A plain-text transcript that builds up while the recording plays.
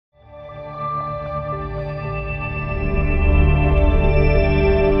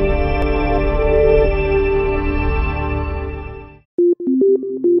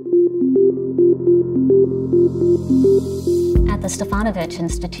Stevanovich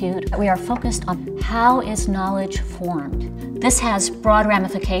Institute, we are focused on how is knowledge formed. This has broad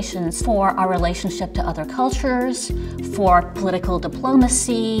ramifications for our relationship to other cultures, for political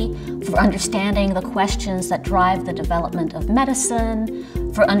diplomacy, for understanding the questions that drive the development of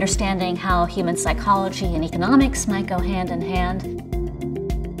medicine, for understanding how human psychology and economics might go hand in hand.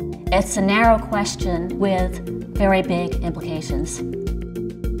 It's a narrow question with very big implications.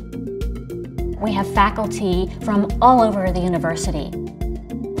 We have faculty from all over the university.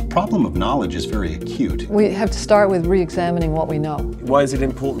 The problem of knowledge is very acute. We have to start with re-examining what we know. Why is it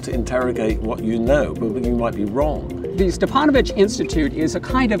important to interrogate what you know? But you might be wrong. The Stevanovich Institute is a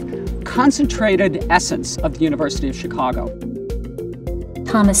kind of concentrated essence of the University of Chicago.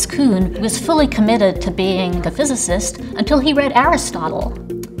 Thomas Kuhn was fully committed to being a physicist until he read Aristotle.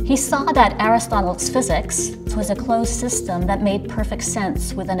 He saw that Aristotle's physics was a closed system that made perfect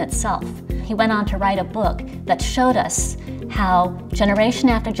sense within itself. He went on to write a book that showed us how generation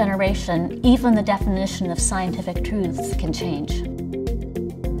after generation, even the definition of scientific truths can change.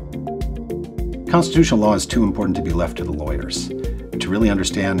 Constitutional law is too important to be left to the lawyers. To really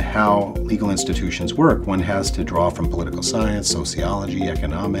understand how legal institutions work, one has to draw from political science, sociology,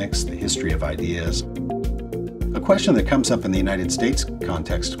 economics, the history of ideas. A question that comes up in the United States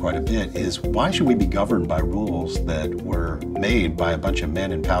context quite a bit is, why should we be governed by rules that were made by a bunch of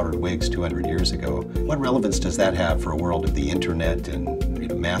men in powdered wigs 200 years ago? What relevance does that have for a world of the internet and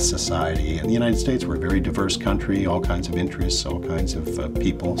mass society? In the United States, we're a very diverse country, all kinds of interests, all kinds of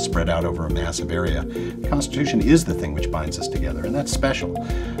people spread out over a massive area. The Constitution is the thing which binds us together, and that's special.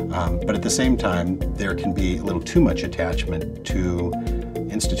 But at the same time, there can be a little too much attachment to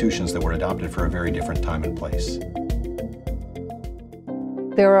institutions that were adopted for a very different time and place.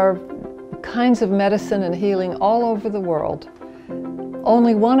 There are kinds of medicine and healing all over the world.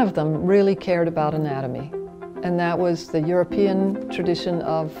 Only one of them really cared about anatomy, and that was the European tradition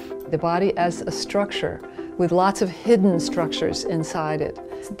of the body as a structure with lots of hidden structures inside it.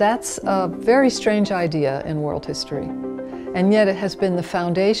 That's a very strange idea in world history, and yet it has been the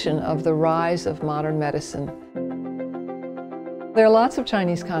foundation of the rise of modern medicine. There are lots of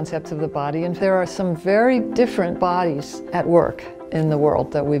Chinese concepts of the body, and there are some very different bodies at work in the world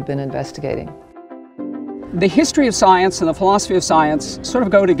that we've been investigating. The history of science and the philosophy of science sort of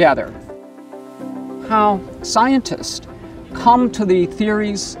go together. How scientists come to the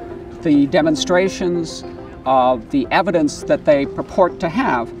theories, the demonstrations, the evidence that they purport to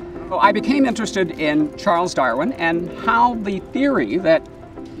have. So I became interested in Charles Darwin and how the theory that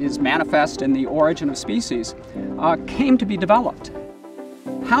is manifest in The Origin of Species came to be developed.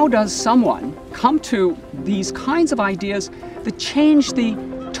 How does someone come to these kinds of ideas that change the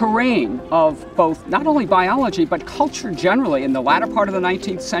terrain of both not only biology but culture generally in the latter part of the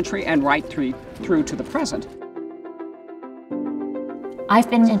 19th century and right through to the present? I've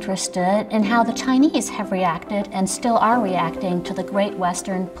been interested in how the Chinese have reacted and still are reacting to the great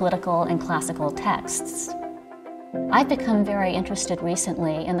Western political and classical texts. I've become very interested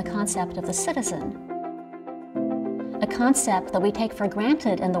recently in the concept of the citizen, a concept that we take for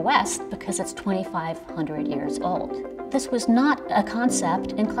granted in the West because it's 2,500 years old. This was not a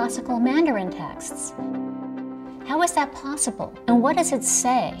concept in classical Mandarin texts. How is that possible? And what does it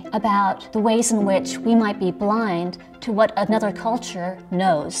say about the ways in which we might be blind to what another culture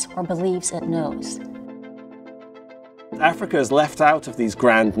knows or believes it knows? Africa is left out of these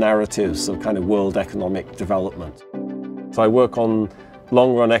grand narratives of kind of world economic development. So I work on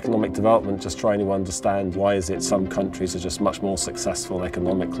long-run economic development, just trying to understand why is it some countries are just much more successful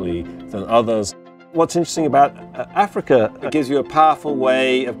economically than others. What's interesting about Africa, it gives you a powerful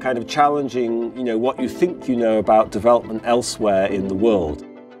way of kind of challenging, what you think you know about development elsewhere in the world.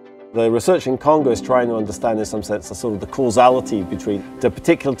 The research in Congo is trying to understand, in some sense, the sort of the causality between do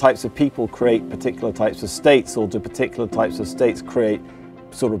particular types of people create particular types of states, or do particular types of states create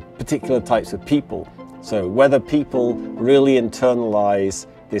sort of particular types of people. So whether people really internalize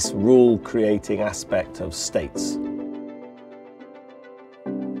this rule-creating aspect of states.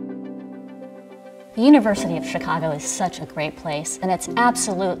 The University of Chicago is such a great place, and it's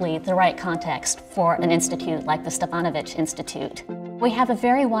absolutely the right context for an institute like the Stevanovich Institute. We have a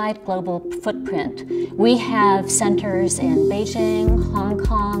very wide global footprint. We have centers in Beijing, Hong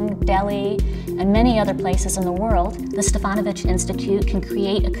Kong, Delhi, and many other places in the world. The Stevanovich Institute can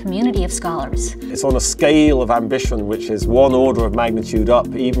create a community of scholars. It's on a scale of ambition which is one order of magnitude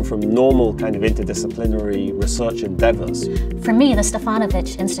up, even from normal kind of interdisciplinary research endeavors. For me, the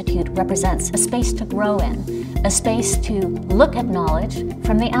Stevanovich Institute represents a space to grow in, a space to look at knowledge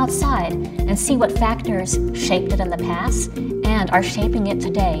from the outside and see what factors shaped it in the past and are shaping it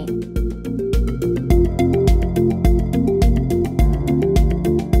today.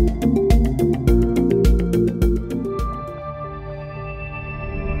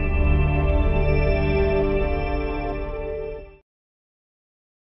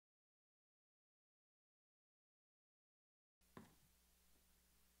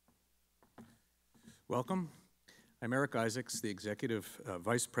 Welcome. I'm Eric Isaacs, the Executive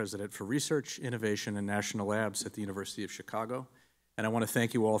Vice President for Research, Innovation, and National Labs at the University of Chicago, and I want to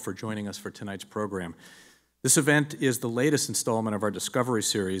thank you all for joining us for tonight's program. This event is the latest installment of our Discovery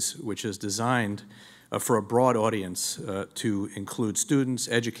Series, which is designed for a broad audience to include students,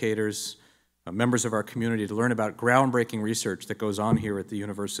 educators, members of our community to learn about groundbreaking research that goes on here at the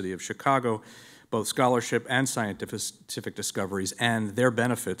University of Chicago, both scholarship and scientific discoveries and their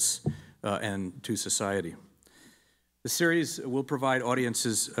benefits and to society. The series will provide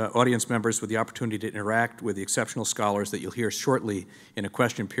audience members with the opportunity to interact with the exceptional scholars that you'll hear shortly in a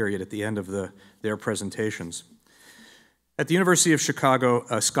question period at the end of their presentations. At the University of Chicago,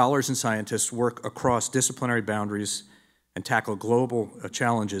 scholars and scientists work across disciplinary boundaries and tackle global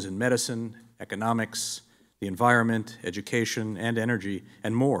challenges in medicine, economics, the environment, education, and energy,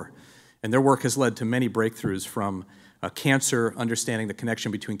 and more. And their work has led to many breakthroughs from cancer, understanding the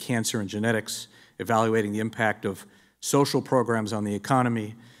connection between cancer and genetics, evaluating the impact of social programs on the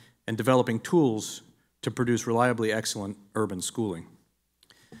economy, and developing tools to produce reliably excellent urban schooling.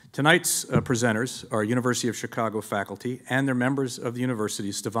 Tonight's presenters are University of Chicago faculty and they're members of the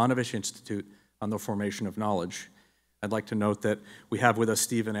university's Stevanovich Institute on the Formation of Knowledge. I'd like to note that we have with us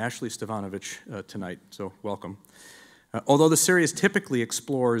Steve and Ashley Stevanovich tonight, so welcome. Although the series typically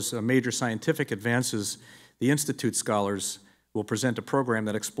explores major scientific advances, the Institute scholars will present a program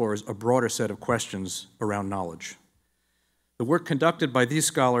that explores a broader set of questions around knowledge. The work conducted by these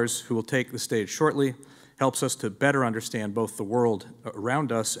scholars, who will take the stage shortly, helps us to better understand both the world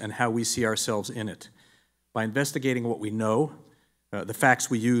around us and how we see ourselves in it. By investigating what we know, the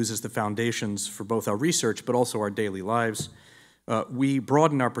facts we use as the foundations for both our research but also our daily lives, we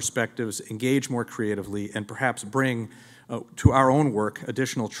broaden our perspectives, engage more creatively, and perhaps bring to our own work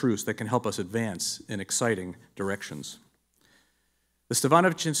additional truths that can help us advance in exciting directions. The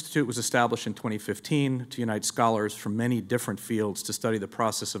Stevanovich Institute was established in 2015 to unite scholars from many different fields to study the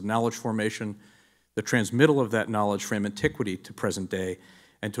process of knowledge formation, the transmittal of that knowledge from antiquity to present day,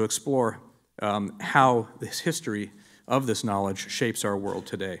 and to explore how this history of this knowledge shapes our world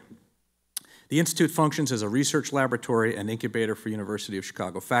today. The Institute functions as a research laboratory and incubator for University of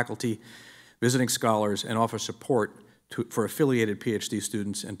Chicago faculty, visiting scholars, and offers support for affiliated PhD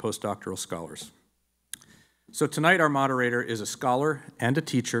students and postdoctoral scholars. So tonight our moderator is a scholar and a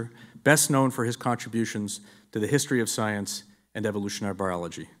teacher, best known for his contributions to the history of science and evolutionary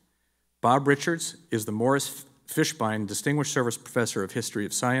biology. Bob Richards is the Morris Fishbein Distinguished Service Professor of History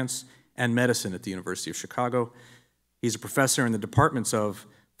of Science and Medicine at the University of Chicago. He's a professor in the departments of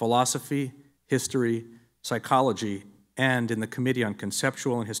philosophy, history, psychology, and in the Committee on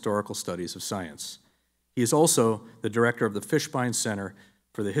Conceptual and Historical Studies of Science. He is also the director of the Fishbein Center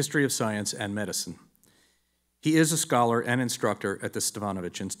for the History of Science and Medicine. He is a scholar and instructor at the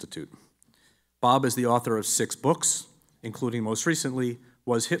Stevanovich Institute. Bob is the author of 6 books, including most recently,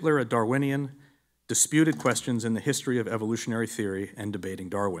 Was Hitler a Darwinian? Disputed Questions in the History of Evolutionary Theory and Debating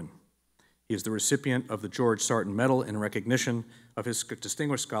Darwin. He is the recipient of the George Sarton Medal in recognition of his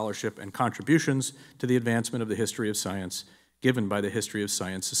distinguished scholarship and contributions to the advancement of the history of science given by the History of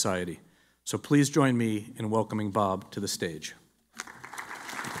Science Society. So please join me in welcoming Bob to the stage.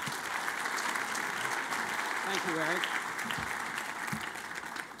 Thank you, Eric.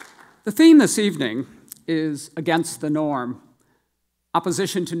 The theme this evening is against the norm.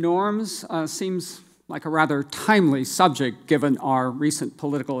 Opposition to norms seems like a rather timely subject given our recent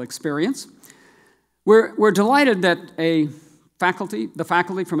political experience. We're delighted that the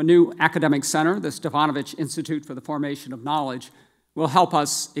faculty from a new academic center, the Stevanovich Institute for the Formation of Knowledge, will help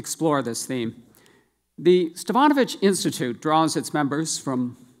us explore this theme. The Stevanovich Institute draws its members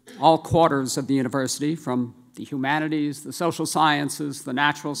from all quarters of the university, from the humanities, the social sciences, the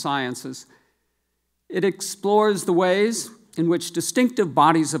natural sciences. It explores the ways in which distinctive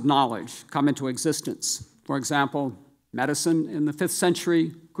bodies of knowledge come into existence. For example, medicine in the 5th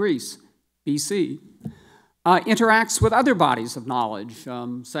century Greece, BC, interacts with other bodies of knowledge,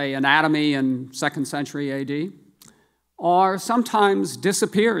 say anatomy in 2nd century AD, or sometimes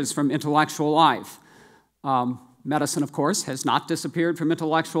disappears from intellectual life. Medicine, of course, has not disappeared from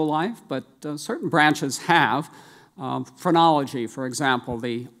intellectual life, but certain branches have. Phrenology, for example,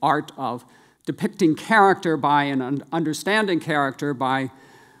 the art of depicting character by and understanding character by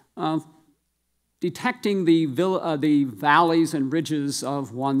detecting the valleys and ridges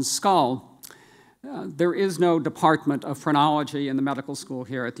of one's skull. There is no department of phrenology in the medical school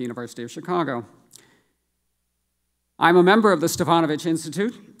here at the University of Chicago. I'm a member of the Stevanovich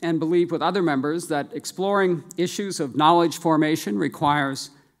Institute and believe with other members that exploring issues of knowledge formation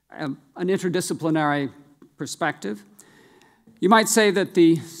requires an interdisciplinary perspective. You might say that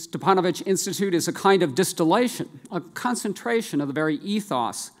the Stevanovich Institute is a kind of distillation, a concentration of the very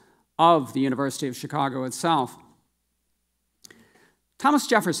ethos of the University of Chicago itself. Thomas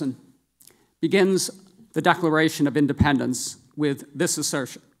Jefferson begins the Declaration of Independence with this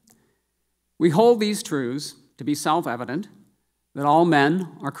assertion: "We hold these truths to be self-evident, that all men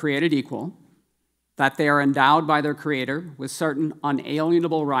are created equal, that they are endowed by their Creator with certain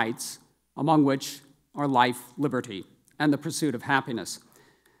unalienable rights, among which are life, liberty, and the pursuit of happiness."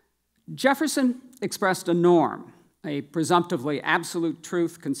 Jefferson expressed a norm, a presumptively absolute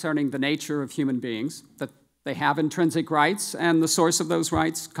truth concerning the nature of human beings, that they have intrinsic rights, and the source of those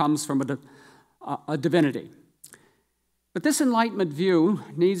rights comes from a divinity. But this Enlightenment view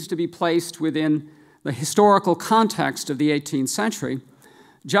needs to be placed within the historical context of the 18th century,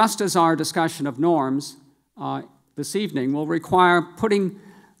 just as our discussion of norms this evening will require putting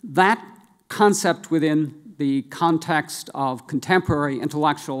that concept within the context of contemporary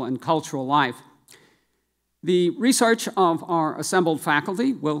intellectual and cultural life. The research of our assembled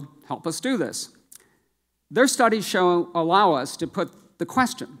faculty will help us do this. Their studies allow us to put the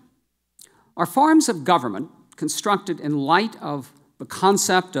question: are forms of government constructed in light of the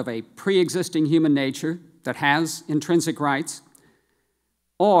concept of a pre-existing human nature that has intrinsic rights,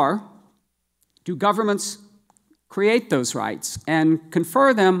 or do governments create those rights and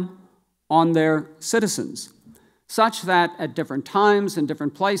confer them on their citizens, such that at different times and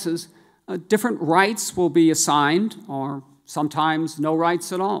different places, different rights will be assigned, or sometimes no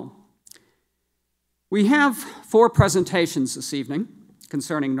rights at all? We have 4 presentations this evening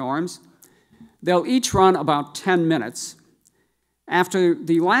concerning norms. They'll each run about 10 minutes. After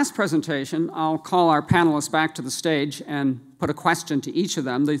the last presentation, I'll call our panelists back to the stage and put a question to each of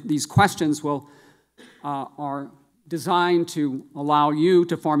them. These questions are designed to allow you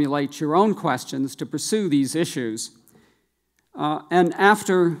to formulate your own questions to pursue these issues. And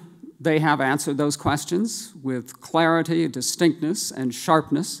after they have answered those questions with clarity, distinctness, and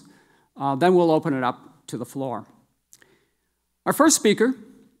sharpness, then we'll open it up to the floor. Our first speaker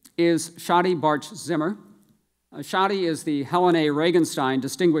is Shadi Bartsch-Zimmer. Shadi is the Helen A. Regenstein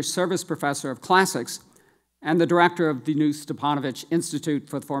Distinguished Service Professor of Classics and the director of the new Stevanovich Institute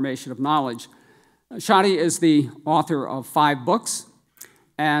for the Formation of Knowledge. Shadi is the author of 5 books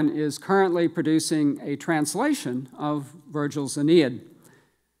and is currently producing a translation of Virgil's Aeneid.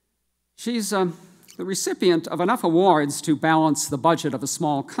 She's the recipient of enough awards to balance the budget of a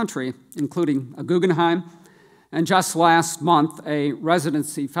small country, including a Guggenheim, and just last month, a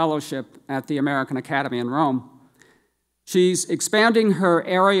residency fellowship at the American Academy in Rome. She's expanding her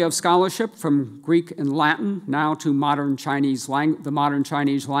area of scholarship from Greek and Latin now to the modern Chinese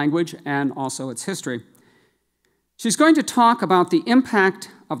language and also its history. She's going to talk about the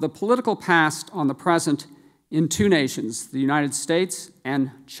impact of the political past on the present in 2 nations, the United States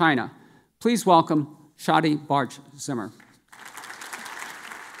and China. Please welcome Shadi Bartsch-Zimmer.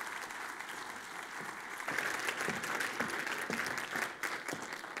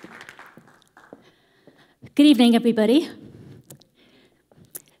 Good evening, everybody.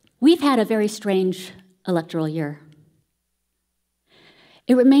 We've had a very strange electoral year.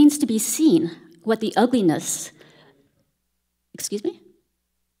 It remains to be seen what the ugliness, excuse me?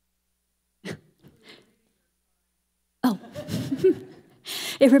 Oh.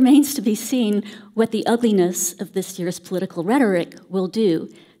 It remains to be seen what the ugliness of this year's political rhetoric will do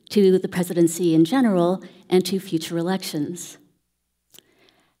to the presidency in general and to future elections.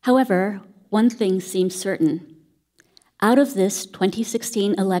 However, one thing seems certain. Out of this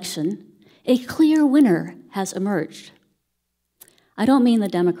 2016 election, a clear winner has emerged. I don't mean the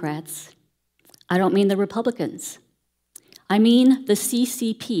Democrats. I don't mean the Republicans. I mean the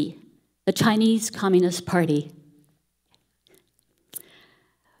CCP, the Chinese Communist Party.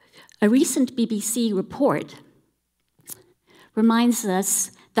 A recent BBC report reminds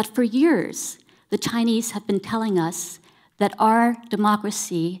us that for years, the Chinese have been telling us that our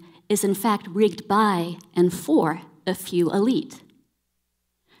democracy is in fact rigged by and for a few elite.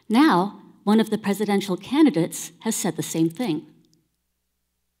 Now, one of the presidential candidates has said the same thing.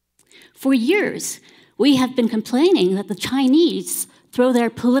 For years, we have been complaining that the Chinese throw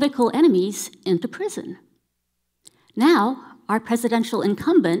their political enemies into prison. Now, our presidential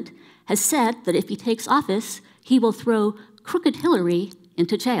incumbent has said that if he takes office, he will throw crooked Hillary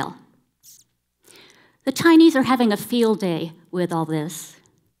into jail. The Chinese are having a field day with all this.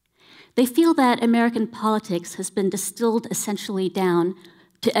 They feel that American politics has been distilled essentially down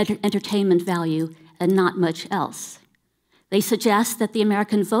to entertainment value and not much else. They suggest that the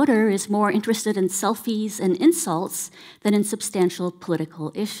American voter is more interested in selfies and insults than in substantial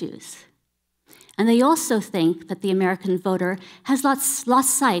political issues. And they also think that the American voter has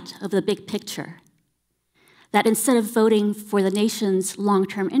lost sight of the big picture, that instead of voting for the nation's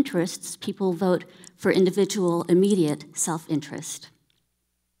long-term interests, people vote for individual, immediate self-interest.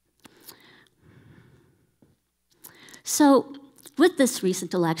 So, with this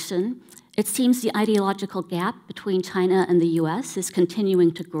recent election, it seems the ideological gap between China and the US is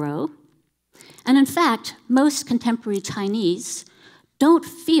continuing to grow. And in fact, most contemporary Chinese don't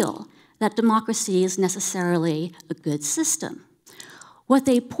feel that democracy is necessarily a good system. What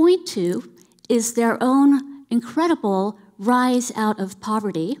they point to is their own incredible rise out of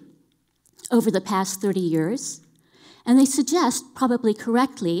poverty over the past 30 years. And they suggest, probably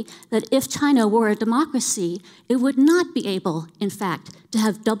correctly, that if China were a democracy, it would not be able, in fact, to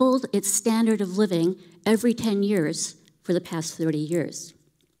have doubled its standard of living every 10 years for the past 30 years.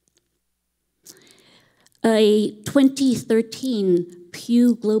 A 2013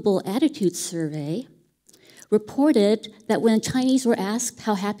 Pew Global Attitude Survey reported that when Chinese were asked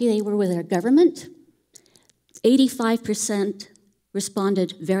how happy they were with their government, 85%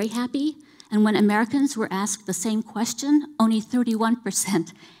 responded very happy, and when Americans were asked the same question, only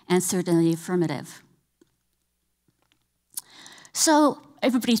 31% answered in the affirmative. So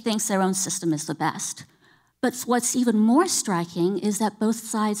everybody thinks their own system is the best. But what's even more striking is that both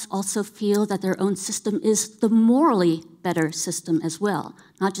sides also feel that their own system is the morally better system as well,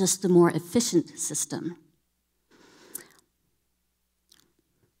 not just the more efficient system.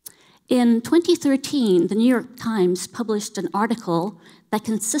 In 2013, the New York Times published an article that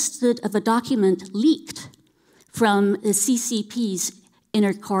consisted of a document leaked from the CCP's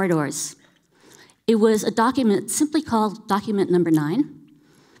inner corridors. It was a document simply called Document Number 9,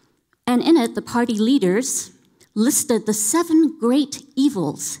 and in it, the party leaders listed the 7 great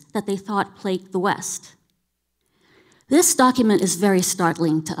evils that they thought plagued the West. This document is very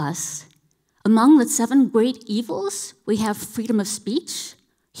startling to us. Among the 7 great evils, we have freedom of speech,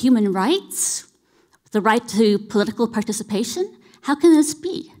 human rights, the right to political participation. How can this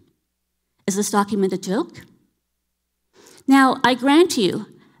be? Is this document a joke? Now, I grant you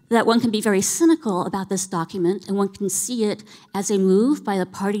that one can be very cynical about this document, and one can see it as a move by the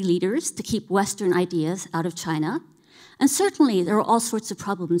party leaders to keep Western ideas out of China. And certainly, there are all sorts of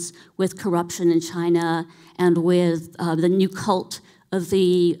problems with corruption in China and with the new cult of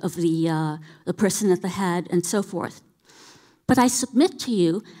the person at the head and so forth. But I submit to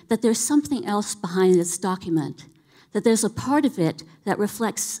you that there's something else behind this document, that there's a part of it that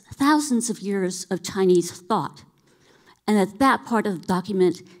reflects thousands of years of Chinese thought, and that that part of the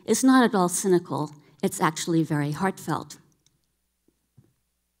document is not at all cynical, it's actually very heartfelt.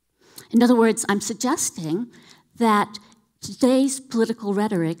 In other words, I'm suggesting that today's political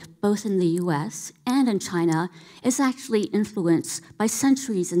rhetoric, both in the US and in China, is actually influenced by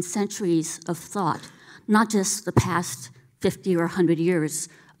centuries and centuries of thought, not just the past 50 or 100 years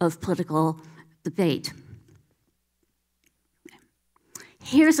of political debate.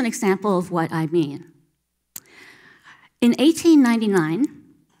 Here's an example of what I mean. In 1899,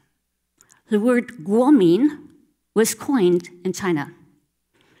 the word guomin was coined in China.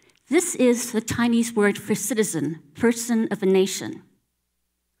 This is the Chinese word for citizen, person of a nation.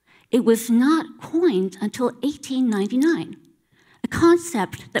 It was not coined until 1899, a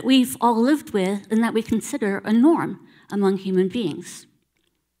concept that we've all lived with and that we consider a norm among human beings.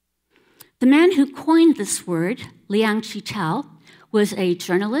 The man who coined this word, Liang Qichao, was a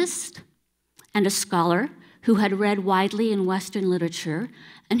journalist and a scholar who had read widely in Western literature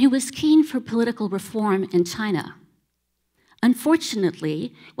and who was keen for political reform in China.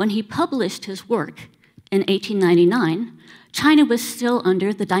 Unfortunately, when he published his work in 1899, China was still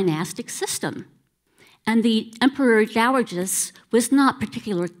under the dynastic system, and the Emperor Dowager was not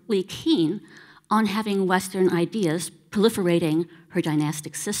particularly keen on having Western ideas proliferating her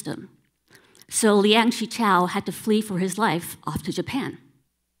dynastic system. So Liang Qichao had to flee for his life off to Japan.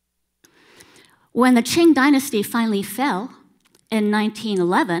 When the Qing dynasty finally fell in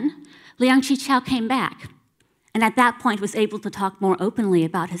 1911, Liang Qichao came back, and at that point was able to talk more openly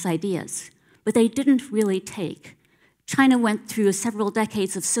about his ideas. But they didn't really take. China went through several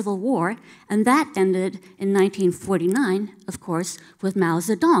decades of civil war, and that ended in 1949, of course, with Mao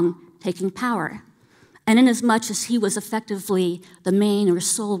Zedong taking power. And inasmuch as he was effectively the main or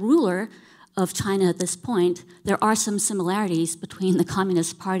sole ruler of China at this point, there are some similarities between the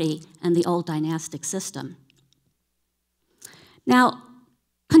Communist Party and the old dynastic system. Now,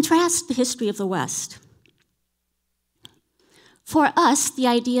 contrast the history of the West. For us, the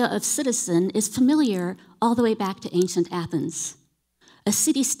idea of citizen is familiar all the way back to ancient Athens, a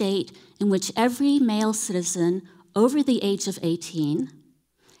city-state in which every male citizen over the age of 18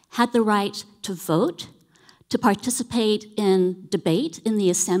 had the right to vote, to participate in debate in the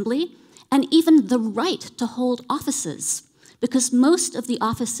assembly, and even the right to hold offices, because most of the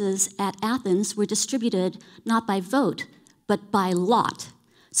offices at Athens were distributed not by vote, but by lot,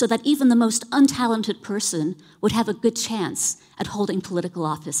 so that even the most untalented person would have a good chance at holding political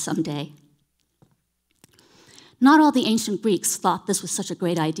office someday. Not all the ancient Greeks thought this was such a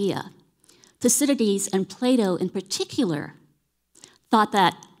great idea. Thucydides and Plato in particular thought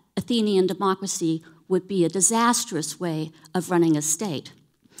that Athenian democracy would be a disastrous way of running a state.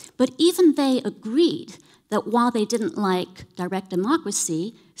 But even they agreed that while they didn't like direct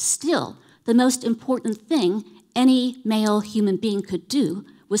democracy, still the most important thing any male human being could do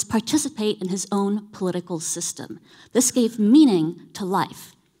was participate in his own political system. This gave meaning to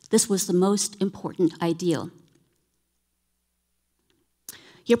life. This was the most important ideal.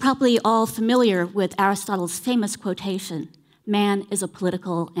 You're probably all familiar with Aristotle's famous quotation, "Man is a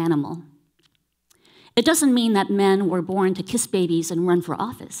political animal." It doesn't mean that men were born to kiss babies and run for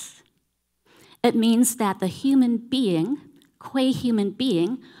office. It means that the human being, qua human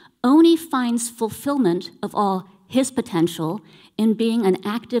being, only finds fulfillment of all his potential in being an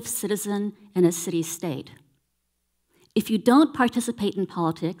active citizen in a city-state. If you don't participate in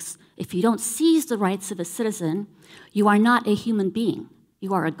politics, if you don't seize the rights of a citizen, you are not a human being.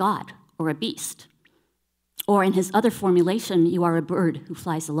 You are a god or a beast. Or in his other formulation, you are a bird who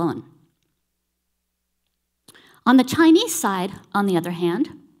flies alone. On the Chinese side, on the other hand,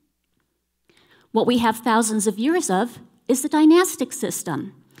 what we have thousands of years of is the dynastic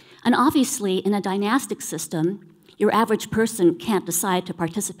system. And obviously, in a dynastic system, your average person can't decide to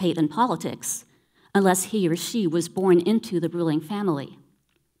participate in politics unless he or she was born into the ruling family.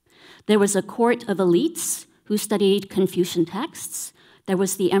 There was a court of elites who studied Confucian texts. There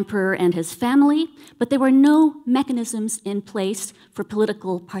was the emperor and his family, but there were no mechanisms in place for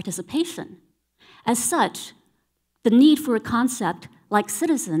political participation. As such, the need for a concept like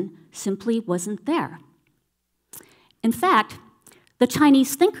citizen simply wasn't there. In fact, the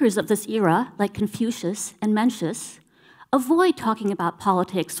Chinese thinkers of this era, like Confucius and Mencius, avoid talking about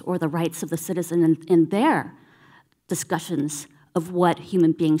politics or the rights of the citizen in their discussions of what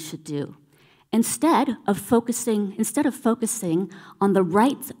human beings should do. Instead of focusing on the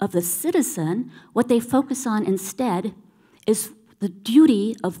rights of the citizen, what they focus on instead is the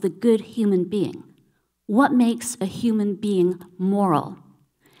duty of the good human being. What makes a human being moral?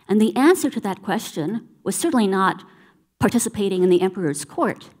 And the answer to that question was certainly not participating in the emperor's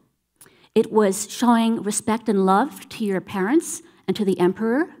court. It was showing respect and love to your parents and to the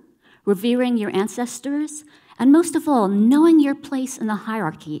emperor, revering your ancestors, and most of all, knowing your place in the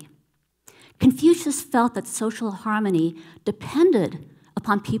hierarchy. Confucius felt that social harmony depended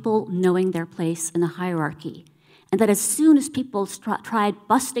upon people knowing their place in the hierarchy, and that as soon as people tried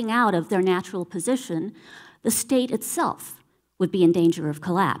busting out of their natural position, the state itself would be in danger of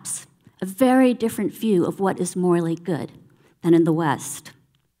collapse. A very different view of what is morally good than in the West.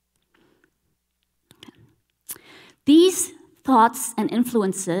 These thoughts and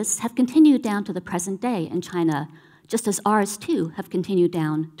influences have continued down to the present day in China, just as ours too have continued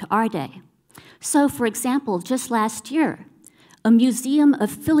down to our day. So, for example, just last year, a museum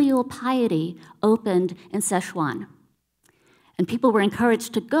of filial piety opened in Sichuan. And people were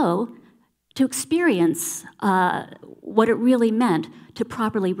encouraged to go to experience what it really meant to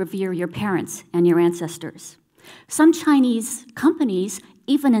properly revere your parents and your ancestors. Some Chinese companies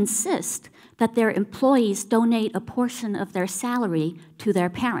even insist that their employees donate a portion of their salary to their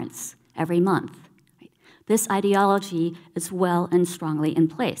parents every month. This ideology is well and strongly in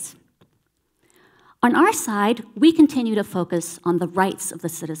place. On our side, we continue to focus on the rights of the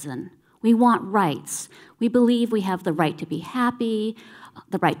citizen. We want rights. We believe we have the right to be happy,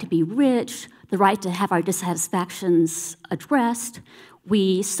 the right to be rich, the right to have our dissatisfactions addressed.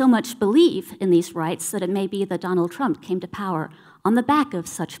 We so much believe in these rights that it may be that Donald Trump came to power on the back of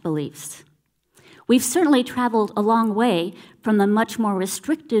such beliefs. We've certainly traveled a long way from the much more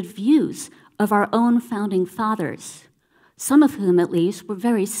restricted views of our own founding fathers, some of whom, at least, were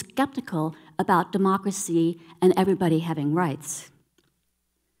very skeptical about democracy and everybody having rights.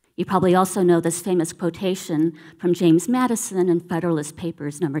 You probably also know this famous quotation from James Madison in Federalist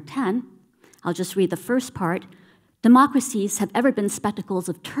Papers number 10. I'll just read the first part. "Democracies have ever been spectacles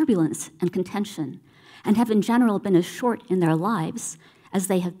of turbulence and contention, and have in general been as short in their lives as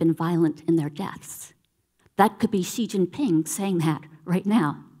they have been violent in their deaths." That could be Xi Jinping saying that right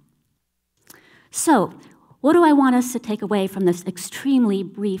now. So, what do I want us to take away from this extremely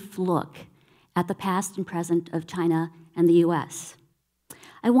brief look at the past and present of China and the US?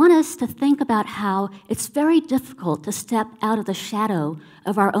 I want us to think about how it's very difficult to step out of the shadow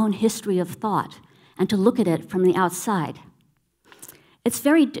of our own history of thought and to look at it from the outside. It's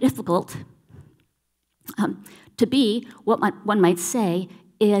very difficult to be what one might say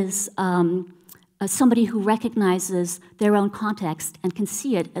is somebody who recognizes their own context and can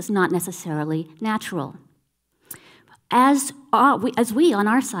see it as not necessarily natural. As we on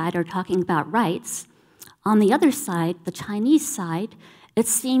our side are talking about rights, on the other side, the Chinese side, it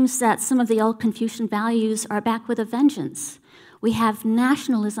seems that some of the old Confucian values are back with a vengeance. We have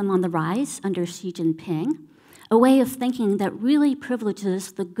nationalism on the rise under Xi Jinping, a way of thinking that really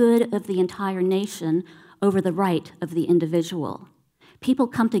privileges the good of the entire nation over the right of the individual. People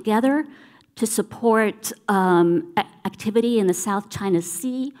come together to support activity in the South China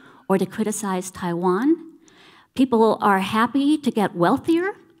Sea or to criticize Taiwan. People are happy to get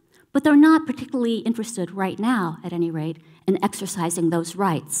wealthier, but they're not particularly interested right now, at any rate, in exercising those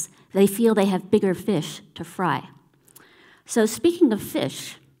rights. They feel they have bigger fish to fry. So speaking of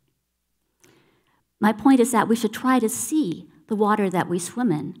fish, my point is that we should try to see the water that we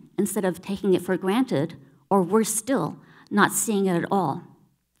swim in instead of taking it for granted, or worse still, not seeing it at all.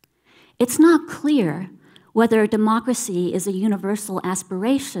 It's not clear whether democracy is a universal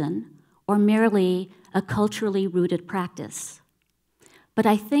aspiration or merely a culturally rooted practice. But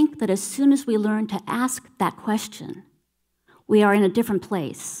I think that as soon as we learn to ask that question, we are in a different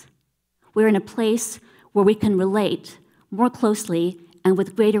place. We're in a place where we can relate more closely and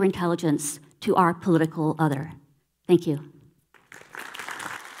with greater intelligence to our political other. Thank you.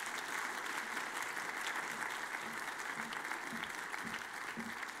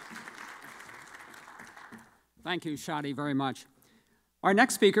 Thank you, Shadi, very much. Our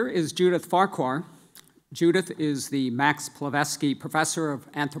next speaker is Judith Farquhar. Judith is the Max Plevesky Professor of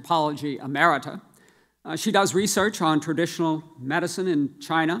Anthropology Emerita. She does research on traditional medicine in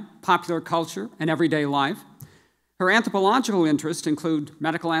China, popular culture, and everyday life. Her anthropological interests include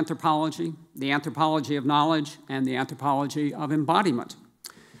medical anthropology, the anthropology of knowledge, and the anthropology of embodiment.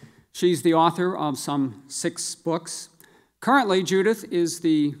 She's the author of some 6 books. Currently, Judith is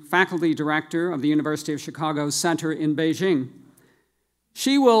the faculty director of the University of Chicago Center in Beijing.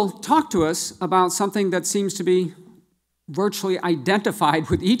 She will talk to us about something that seems to be virtually identified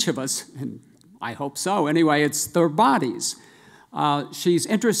with each of us, and I hope so. Anyway, it's their bodies. She's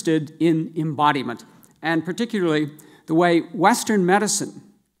interested in embodiment, and particularly the way Western medicine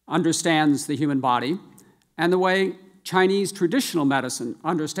understands the human body and the way Chinese traditional medicine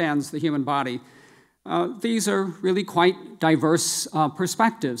understands the human body. These are really quite diverse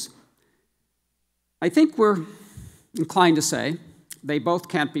perspectives. I think we're inclined to say they both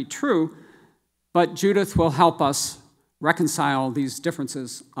can't be true, but Judith will help us reconcile these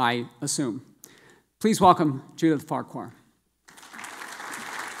differences, I assume. Please welcome Judith Farquhar.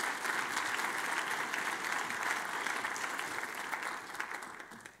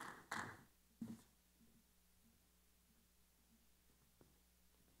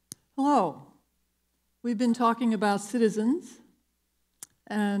 Hello. We've been talking about citizens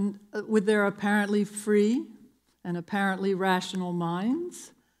and with their apparently free and apparently rational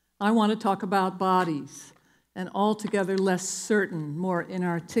minds. I want to talk about bodies, an altogether less certain, more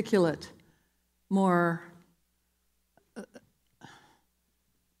inarticulate, more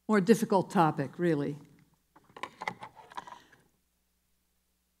difficult topic, really.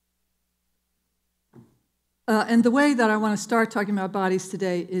 And the way that I want to start talking about bodies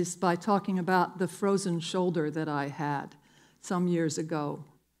today is by talking about the frozen shoulder that I had some years ago.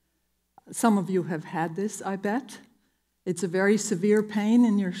 Some of you have had this, I bet. It's a very severe pain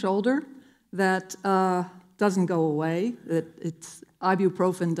in your shoulder that doesn't go away.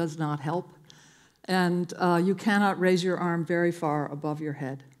 Ibuprofen does not help. And you cannot raise your arm very far above your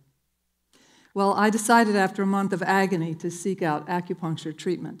head. Well, I decided after a month of agony to seek out acupuncture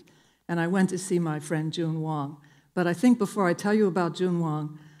treatment. And I went to see my friend Jun Wang. But I think before I tell you about Jun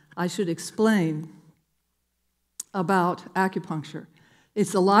Wang, I should explain about acupuncture.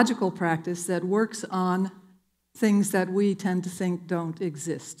 It's a logical practice that works on things that we tend to think don't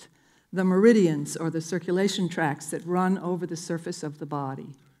exist. The meridians, or the circulation tracts that run over the surface of the body.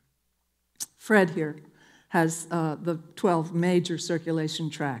 Fred here has the 12 major circulation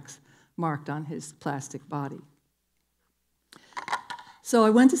tracts marked on his plastic body. So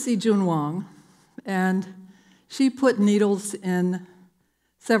I went to see Jun Wang, and she put needles in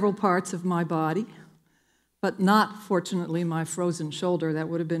several parts of my body, but not, fortunately, my frozen shoulder. That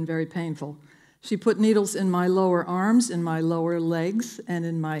would have been very painful. She put needles in my lower arms, in my lower legs, and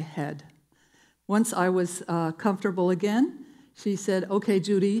in my head. Once I was comfortable again, she said, "Okay,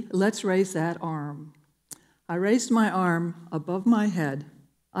 Judy, let's raise that arm." I raised my arm above my head,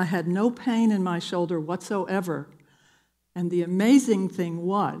 I had no pain in my shoulder whatsoever. And the amazing thing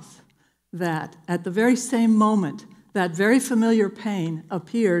was that at the very same moment, that very familiar pain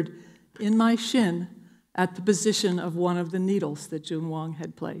appeared in my shin at the position of one of the needles that Jun Wang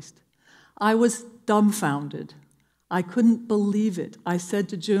had placed. I was dumbfounded. I couldn't believe it. I said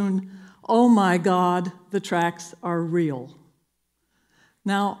to Jun, "Oh my God, the tracks are real."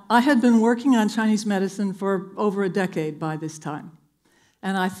 Now, I had been working on Chinese medicine for over a decade by this time,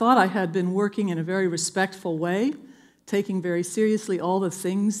 and I thought I had been working in a very respectful way, taking very seriously all the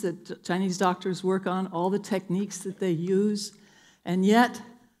things that Chinese doctors work on, all the techniques that they use, and yet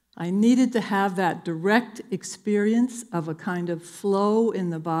I needed to have that direct experience of a kind of flow in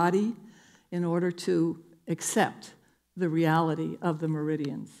the body in order to accept the reality of the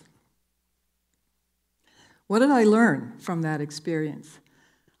meridians. What did I learn from that experience?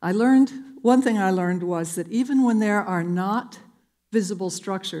 One thing I learned was that even when there are not visible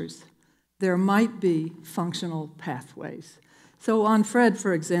structures, there might be functional pathways. So on Fred,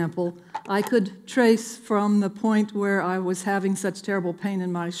 for example, I could trace from the point where I was having such terrible pain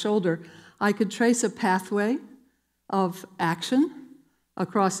in my shoulder, I could trace a pathway of action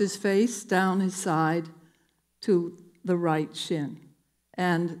across his face, down his side, to the right shin.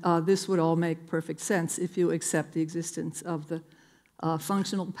 And this would all make perfect sense if you accept the existence of the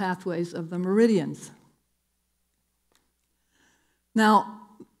functional pathways of the meridians. Now,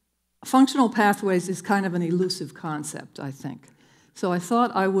 functional pathways is kind of an elusive concept, I think. So I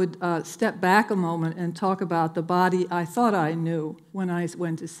thought I would step back a moment and talk about the body I thought I knew when I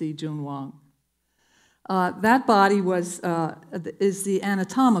went to see Jun Wang. That body is the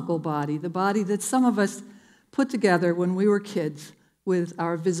anatomical body, the body that some of us put together when we were kids with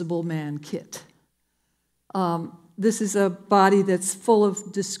our Visible Man kit. This is a body that's full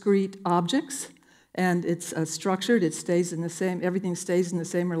of discrete objects, and it's structured. It stays in the same, everything stays in the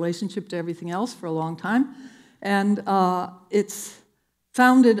same relationship to everything else for a long time. And it's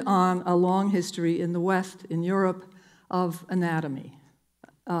founded on a long history in the West, in Europe, of anatomy.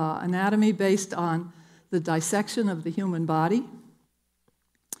 Anatomy based on the dissection of the human body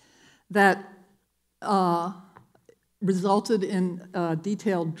that resulted in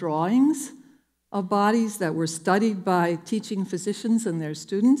detailed drawings of bodies that were studied by teaching physicians and their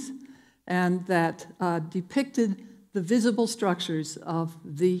students, and that depicted the visible structures of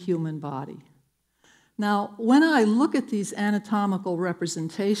the human body. Now, when I look at these anatomical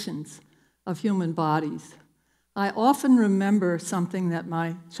representations of human bodies, I often remember something that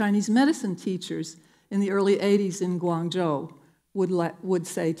my Chinese medicine teachers in the early 80s in Guangzhou would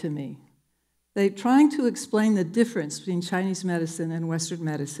say to me. Trying to explain the difference between Chinese medicine and Western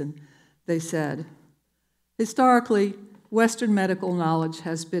medicine, they said, historically, Western medical knowledge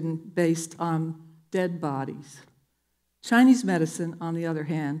has been based on dead bodies. Chinese medicine, on the other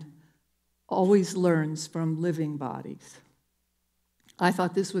hand, always learns from living bodies. I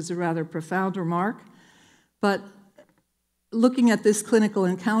thought this was a rather profound remark, but looking at this clinical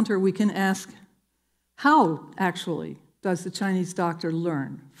encounter, we can ask, how actually does the Chinese doctor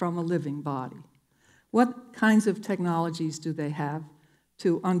learn from a living body? What kinds of technologies do they have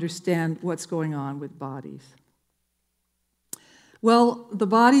to understand what's going on with bodies? Well, the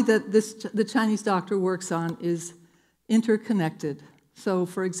body that the Chinese doctor works on is interconnected. So,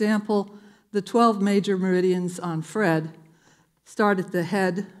 for example, the 12 major meridians on Fred start at the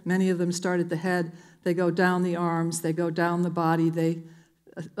head. Many of them start at the head. They go down the arms. They go down the body.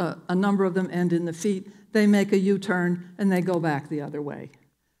 A number of them end in the feet. They make a U-turn, and they go back the other way,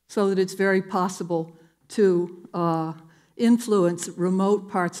 so that it's very possible to influence remote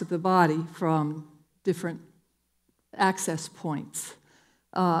parts of the body from different access points,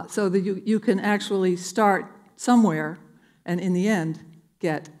 so that you can actually start somewhere and in the end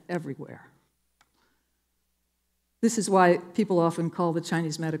get everywhere. This is why people often call the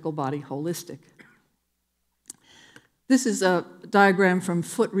Chinese medical body holistic. This is a diagram from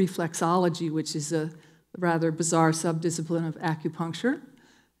foot reflexology, which is a rather bizarre subdiscipline of acupuncture,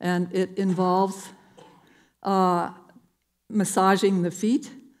 and it involves massaging the feet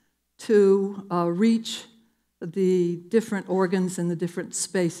to reach the different organs and the different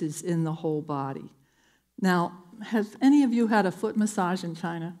spaces in the whole body. Now, has any of you had a foot massage in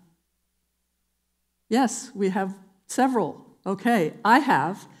China? Yes, we have several. Okay, I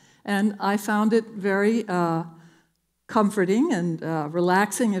have, and I found it very comforting and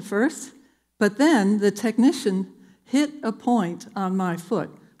relaxing at first, but then the technician hit a point on my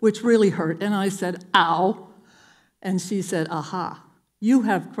foot, which really hurt, and I said, ow, and she said, aha, you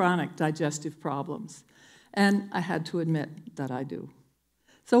have chronic digestive problems. And I had to admit that I do.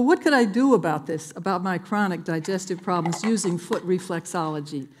 So what could I do about this, about my chronic digestive problems using foot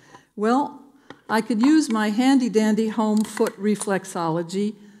reflexology? Well, I could use my handy-dandy home foot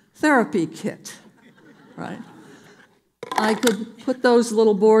reflexology therapy kit, right? I could put those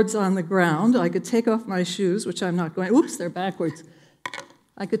little boards on the ground. I could take off my shoes, which I'm not going, oops, they're backwards.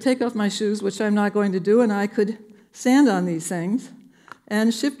 I could take off my shoes, which I'm not going to do, and I could stand on these things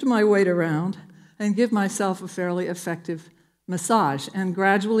and shift my weight around and give myself a fairly effective massage and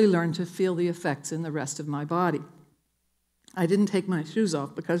gradually learn to feel the effects in the rest of my body. I didn't take my shoes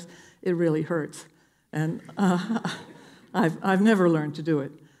off because it really hurts, and I've never learned to do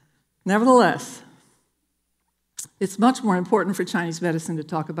it. Nevertheless, it's much more important for Chinese medicine to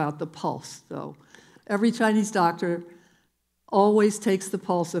talk about the pulse, though. Every Chinese doctor always takes the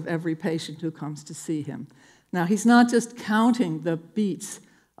pulse of every patient who comes to see him. Now, he's not just counting the beats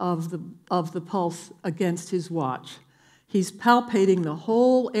of the pulse against his watch. He's palpating the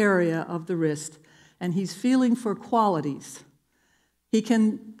whole area of the wrist, and he's feeling for qualities. He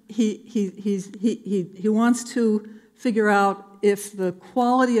wants to figure out if the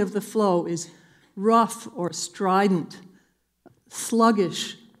quality of the flow is rough or strident,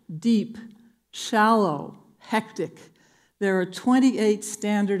 sluggish, deep, shallow, hectic. There are 28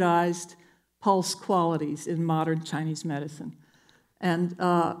 standardized pulse qualities in modern Chinese medicine. And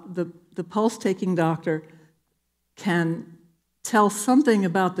the pulse-taking doctor can tell something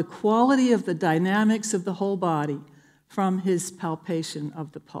about the quality of the dynamics of the whole body from his palpation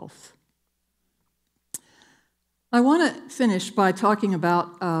of the pulse. I want to finish by talking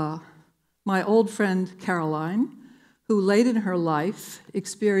about my old friend Caroline, who late in her life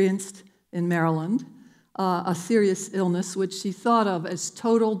experienced in Maryland a serious illness which she thought of as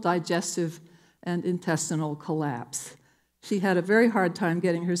total digestive and intestinal collapse. She had a very hard time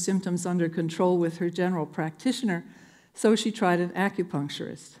getting her symptoms under control with her general practitioner, so she tried an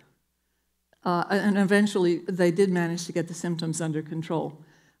acupuncturist. And eventually, they did manage to get the symptoms under control.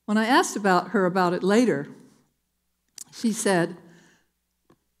 When I asked her about it later, she said,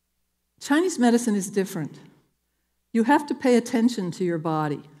 Chinese medicine is different. You have to pay attention to your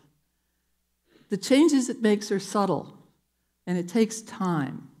body. The changes it makes are subtle, and it takes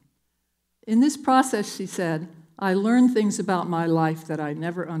time. In this process, she said, I learned things about my life that I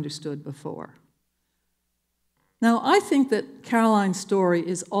never understood before. Now, I think that Caroline's story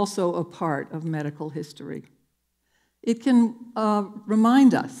is also a part of medical history. It can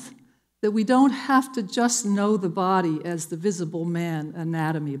remind us that we don't have to just know the body as the visible man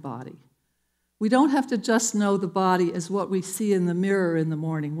anatomy body. We don't have to just know the body as what we see in the mirror in the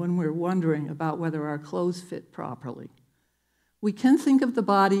morning when we're wondering about whether our clothes fit properly. We can think of the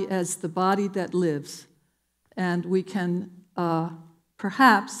body as the body that lives, and we can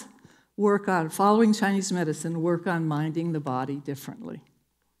perhaps work on, following Chinese medicine, work on minding the body differently.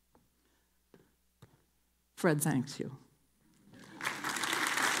 Fred thanks you.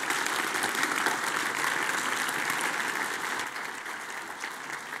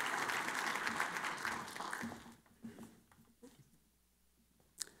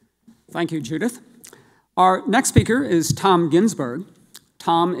 Thank you, Judith. Our next speaker is Tom Ginsberg.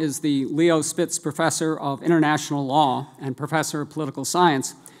 Tom is the Leo Spitz Professor of International Law and Professor of Political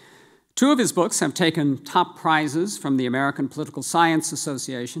Science. Two of his books have taken top prizes from the American Political Science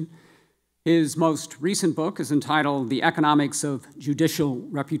Association. His most recent book is entitled The Economics of Judicial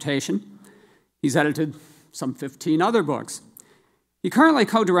Reputation. He's edited some 15 other books. He currently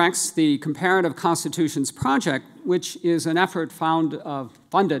co-directs the Comparative Constitutions Project, which is an effort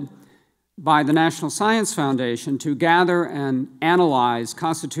funded by the National Science Foundation to gather and analyze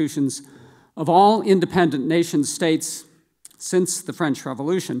constitutions of all independent nation-states since the French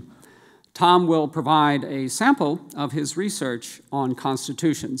Revolution. Tom will provide a sample of his research on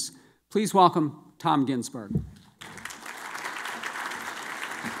constitutions. Please welcome Tom Ginsberg.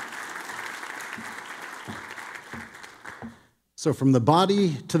 So from the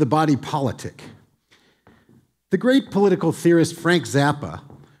body to the body politic. The great political theorist Frank Zappa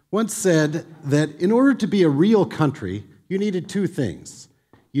once said that in order to be a real country, you needed two things.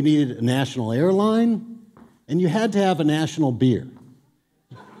 You needed a national airline, and you had to have a national beer.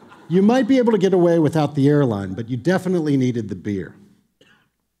 You might be able to get away without the airline, but you definitely needed the beer.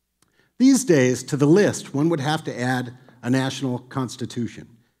 These days, to the list, one would have to add a national constitution.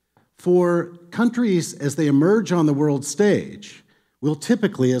 For countries, as they emerge on the world stage, will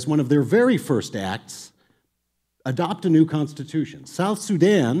typically, as one of their very first acts, adopt a new constitution. South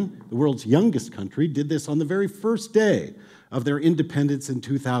Sudan, the world's youngest country, did this on the very first day of their independence in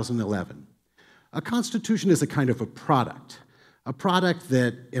 2011. A constitution is a kind of a product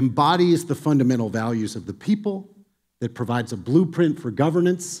that embodies the fundamental values of the people, that provides a blueprint for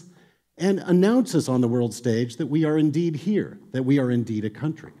governance, and announces on the world stage that we are indeed here, that we are indeed a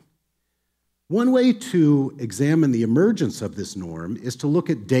country. One way to examine the emergence of this norm is to look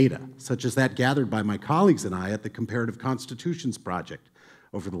at data, such as that gathered by my colleagues and I at the Comparative Constitutions Project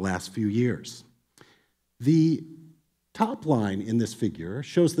over the last few years. The top line in this figure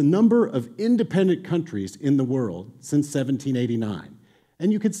shows the number of independent countries in the world since 1789.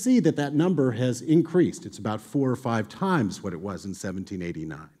 And you can see that that number has increased. It's about 4 or 5 times what it was in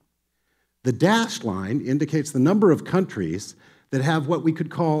 1789. The dashed line indicates the number of countries that have what we could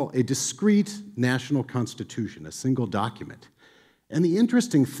call a discrete national constitution, a single document. And the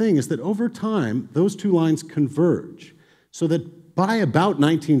interesting thing is that over time, those two lines converge, so that by about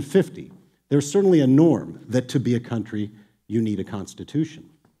 1950, there's certainly a norm that to be a country, you need a constitution.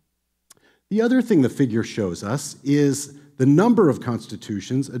 The other thing the figure shows us is the number of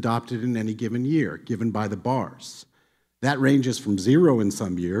constitutions adopted in any given year, given by the bars. That ranges from 0 in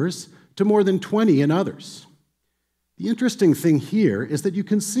some years to more than 20 in others. The interesting thing here is that you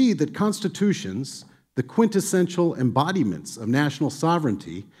can see that constitutions, the quintessential embodiments of national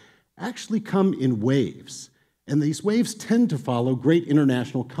sovereignty, actually come in waves. And these waves tend to follow great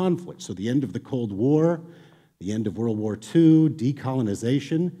international conflicts. So the end of the Cold War, the end of World War II,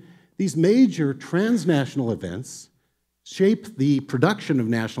 decolonization, these major transnational events shape the production of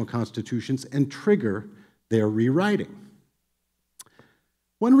national constitutions and trigger their rewriting.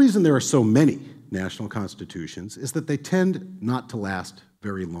 One reason there are so many national constitutions is that they tend not to last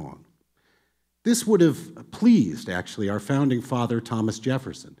very long. This would have pleased, actually, our founding father, Thomas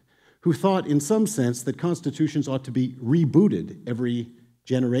Jefferson, who thought, in some sense, that constitutions ought to be rebooted every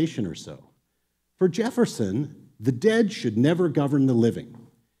generation or so. For Jefferson, the dead should never govern the living.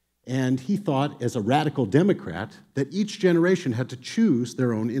 And he thought, as a radical Democrat, that each generation had to choose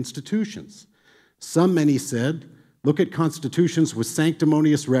their own institutions. Many said, look at constitutions with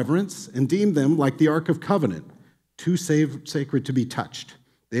sanctimonious reverence and deem them like the Ark of Covenant, too sacred to be touched.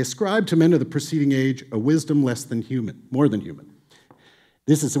 They ascribed to men of the preceding age a wisdom less than human, more than human.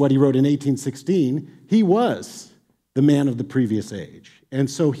 This is what he wrote in 1816. He was the man of the previous age. And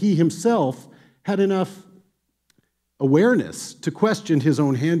so he himself had enough awareness to question his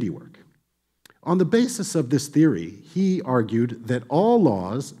own handiwork. On the basis of this theory, he argued that all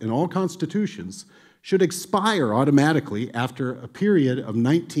laws and all constitutions should expire automatically after a period of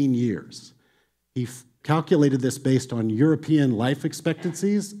 19 years. He calculated this based on European life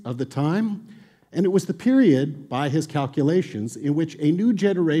expectancies of the time, and it was the period, by his calculations, in which a new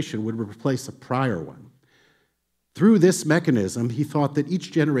generation would replace a prior one. Through this mechanism, he thought that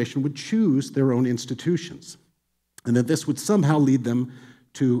each generation would choose their own institutions, and that this would somehow lead them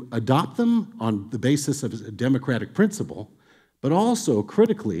to adopt them on the basis of a democratic principle, but also,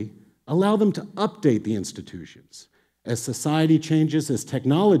 critically, allow them to update the institutions. As society changes, as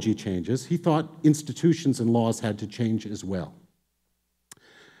technology changes, he thought institutions and laws had to change as well.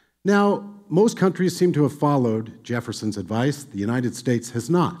 Now, most countries seem to have followed Jefferson's advice. The United States has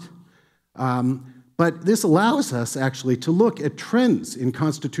not. But this allows us actually to look at trends in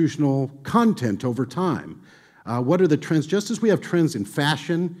constitutional content over time. What are the trends? Just as we have trends in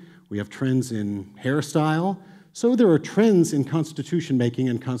fashion, we have trends in hairstyle, so there are trends in constitution making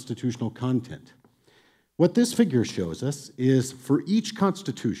and constitutional content. What this figure shows us is for each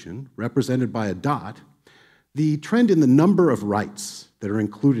constitution, represented by a dot, the trend in the number of rights that are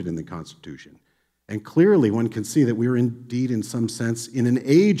included in the Constitution. And clearly one can see that we are indeed, in some sense, in an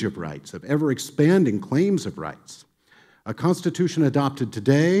age of rights, of ever-expanding claims of rights. A Constitution adopted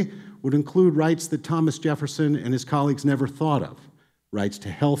today would include rights that Thomas Jefferson and his colleagues never thought of. Rights to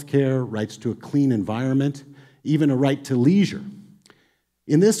health care, rights to a clean environment, even a right to leisure.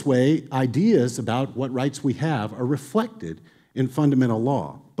 In this way, ideas about what rights we have are reflected in fundamental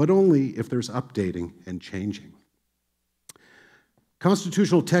law, but only if there's updating and changing.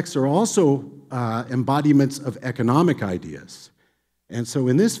 Constitutional texts are also embodiments of economic ideas. And so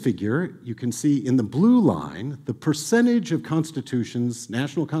in this figure, you can see in the blue line the percentage of constitutions,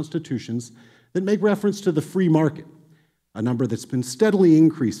 national constitutions, that make reference to the free market, a number that's been steadily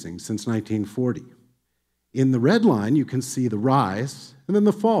increasing since 1940. In the red line, you can see the rise and then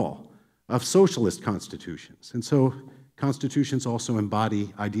the fall of socialist constitutions. And so constitutions also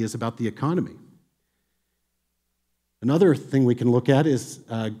embody ideas about the economy. Another thing we can look at is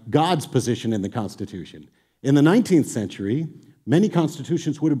God's position in the Constitution. In the 19th century, many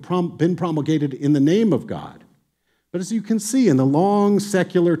constitutions would have been promulgated in the name of God. But as you can see, in the long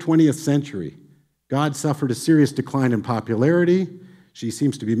secular 20th century, God suffered a serious decline in popularity. She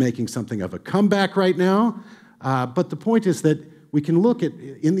seems to be making something of a comeback right now. But the point is that we can look at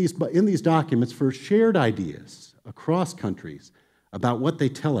in these documents for shared ideas across countries about what they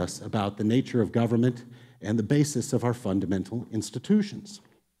tell us about the nature of government and the basis of our fundamental institutions.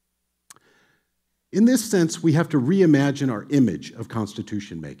 In this sense, we have to reimagine our image of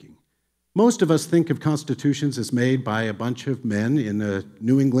constitution making. Most of us think of constitutions as made by a bunch of men in a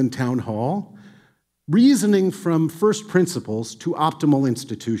New England town hall, reasoning from first principles to optimal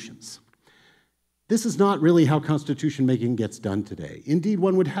institutions. This is not really how constitution making gets done today. Indeed,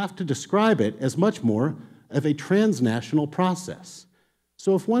 one would have to describe it as much more of a transnational process.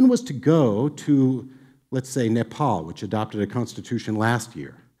 So if one was to go to, let's say, Nepal, which adopted a constitution last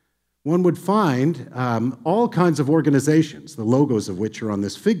year, one would find all kinds of organizations, the logos of which are on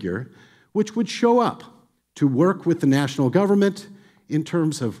this figure, which would show up to work with the national government in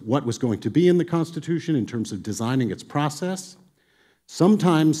terms of what was going to be in the Constitution, in terms of designing its process.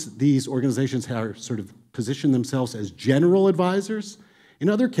 Sometimes these organizations have sort of positioned themselves as general advisors. In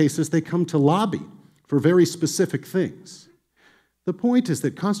other cases, they come to lobby for very specific things. The point is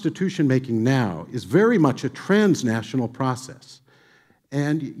that constitution making now is very much a transnational process.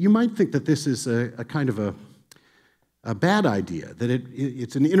 And you might think that this is a kind of a bad idea, that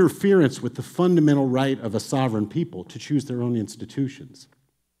it's an interference with the fundamental right of a sovereign people to choose their own institutions.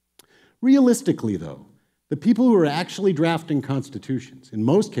 Realistically, though, the people who are actually drafting constitutions, in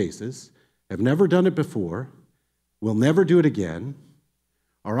most cases, have never done it before, will never do it again,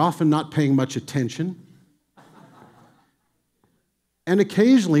 are often not paying much attention, and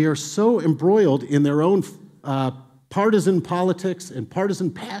occasionally are so embroiled in their own partisan politics and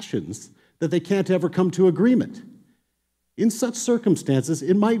partisan passions that they can't ever come to agreement. In such circumstances,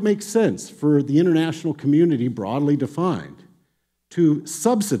 it might make sense for the international community, broadly defined, to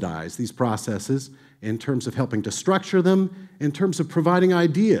subsidize these processes in terms of helping to structure them, in terms of providing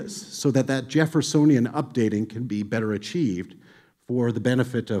ideas so that that Jeffersonian updating can be better achieved for the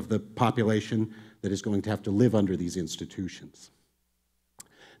benefit of the population that is going to have to live under these institutions.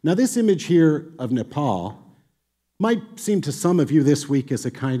 Now, this image here of Nepal might seem to some of you this week as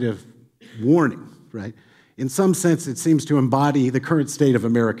a kind of warning, right? In some sense, it seems to embody the current state of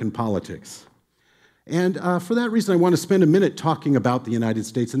American politics. And for that reason, I want to spend a minute talking about the United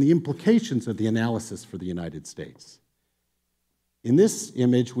States and the implications of the analysis for the United States. In this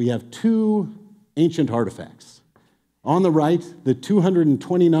image, we have two ancient artifacts. On the right, the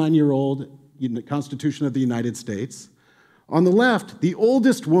 229-year-old Constitution of the United States. On the left, the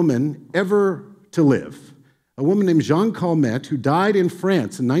oldest woman ever to live, a woman named Jeanne Calmette, who died in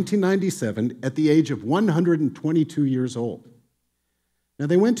France in 1997 at the age of 122 years old. Now,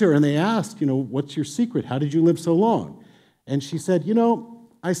 they went to her and they asked, what's your secret? How did you live so long? And she said,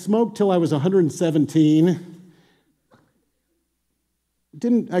 I smoked till I was 117.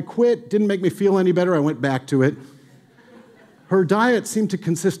 I quit, didn't make me feel any better, I went back to it. Her diet seemed to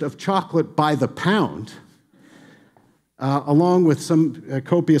consist of chocolate by the pound, along with some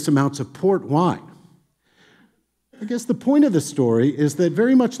copious amounts of port wine. I guess the point of the story is that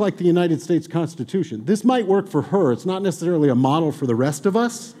very much like the United States Constitution, this might work for her. It's not necessarily a model for the rest of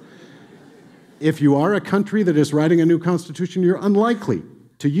us. If you are a country that is writing a new constitution, you're unlikely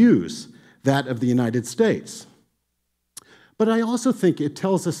to use that of the United States. But I also think it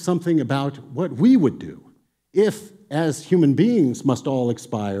tells us something about what we would do if, as human beings must all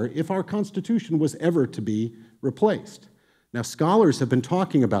expire, if our Constitution was ever to be replaced. Now, scholars have been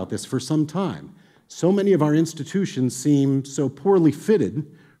talking about this for some time. So many of our institutions seem so poorly fitted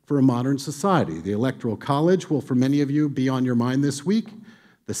for a modern society. The Electoral College will, for many of you, be on your mind this week.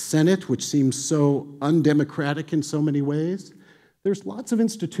 The Senate, which seems so undemocratic in so many ways. There's lots of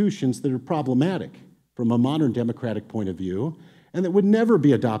institutions that are problematic from a modern democratic point of view and that would never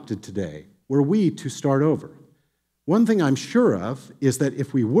be adopted today were we to start over. One thing I'm sure of is that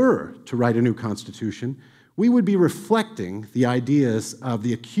if we were to write a new constitution, we would be reflecting the ideas of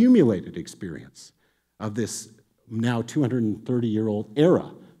the accumulated experience of this now 230-year-old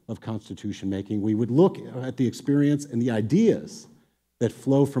era of constitution making. We would look at the experience and the ideas that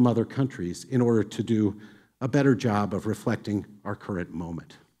flow from other countries in order to do a better job of reflecting our current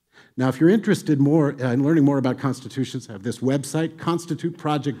moment. Now, if you're interested more in learning more about constitutions, I have this website,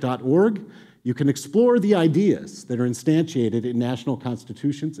 constituteproject.org. You can explore the ideas that are instantiated in national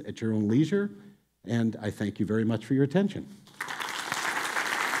constitutions at your own leisure, and I thank you very much for your attention.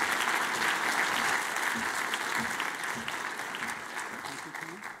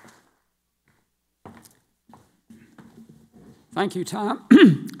 Thank you,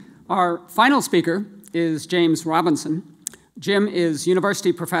 Tom. Our final speaker is James Robinson. Jim is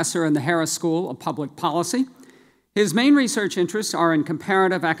university professor in the Harris School of Public Policy. His main research interests are in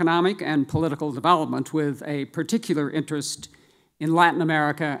comparative economic and political development, with a particular interest in Latin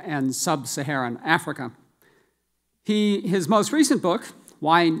America and sub-Saharan Africa. His most recent book,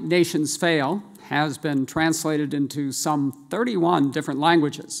 Why Nations Fail, has been translated into some 31 different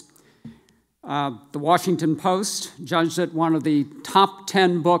languages. The Washington Post judged it one of the top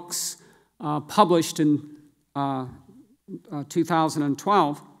 10 books published in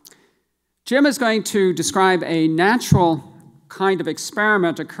 2012. Jim is going to describe a natural kind of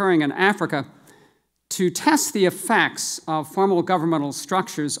experiment occurring in Africa to test the effects of formal governmental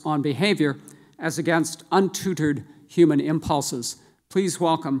structures on behavior as against untutored human impulses. Please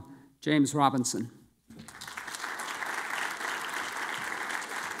welcome James Robinson.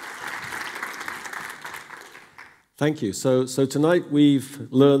 Thank you. So tonight we've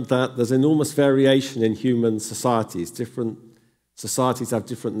learned that there's enormous variation in human societies. Different societies have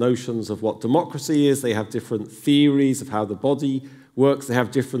different notions of what democracy is. They have different theories of how the body works. They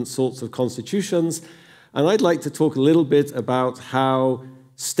have different sorts of constitutions. And I'd like to talk a little bit about how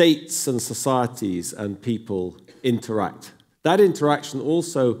states and societies and people interact. That interaction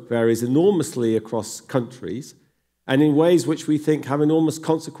also varies enormously across countries and in ways which we think have enormous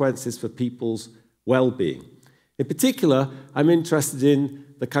consequences for people's well-being. In particular, I'm interested in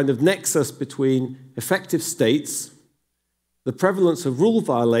the kind of nexus between effective states, the prevalence of rule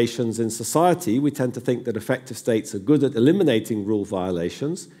violations in society. We tend to think that effective states are good at eliminating rule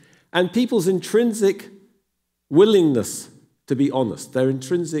violations, and people's intrinsic willingness to be honest, their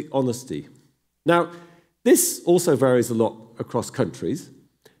intrinsic honesty. Now, this also varies a lot across countries,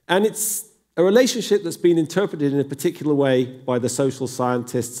 and it's a relationship that's been interpreted in a particular way by the social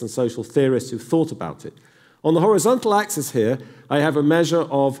scientists and social theorists who've thought about it. On the horizontal axis here, I have a measure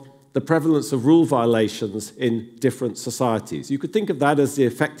of the prevalence of rule violations in different societies. You could think of that as the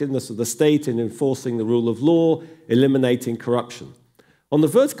effectiveness of the state in enforcing the rule of law, eliminating corruption. On the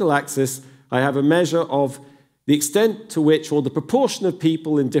vertical axis, I have a measure of the extent to which, or the proportion of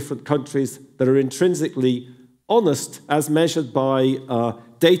people in different countries that are intrinsically honest as measured by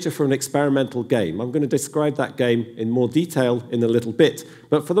data for an experimental game. I'm going to describe that game in more detail in a little bit.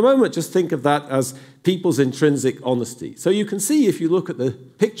 But for the moment, just think of that as people's intrinsic honesty. So you can see, if you look at the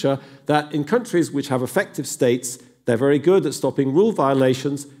picture, that in countries which have effective states, they're very good at stopping rule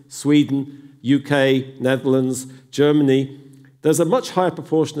violations. Sweden, UK, Netherlands, Germany. There's a much higher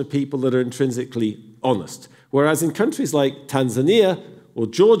proportion of people that are intrinsically honest. Whereas in countries like Tanzania or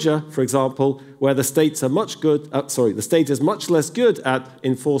Georgia, for example, where the states are the state is much less good at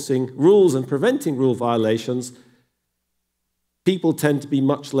enforcing rules and preventing rule violations, people tend to be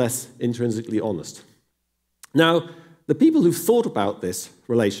much less intrinsically honest. Now, the people who've thought about this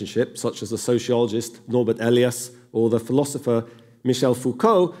relationship, such as the sociologist Norbert Elias or the philosopher Michel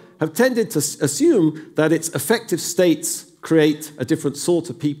Foucault, have tended to assume that its effective states create a different sort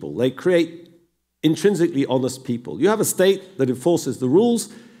of people. They create intrinsically honest people. You have a state that enforces the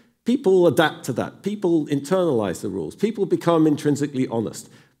rules, people adapt to that. People internalize the rules. People become intrinsically honest.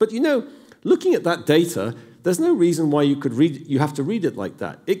 But you know, looking at that data, there's no reason why you have to read it like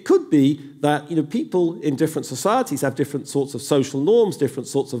that. It could be that people in different societies have different sorts of social norms, different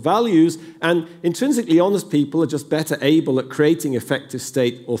sorts of values, and intrinsically honest people are just better able at creating effective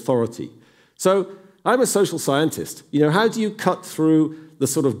state authority. So I'm a social scientist. How do you cut through the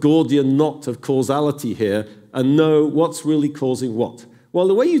sort of Gordian knot of causality here and know what's really causing what? Well,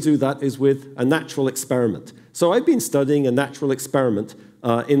 the way you do that is with a natural experiment. So I've been studying a natural experiment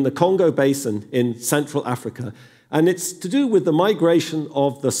in the Congo Basin in Central Africa, and it's to do with the migration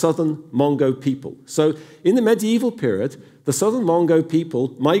of the southern Mongo people. So in the medieval period, the southern Mongo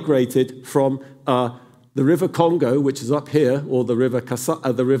people migrated from the river Congo, which is up here, or the river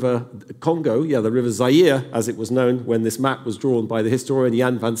Congo, the river Zaire, as it was known when this map was drawn by the historian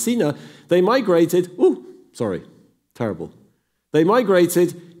Jan van Sina. They migrated, They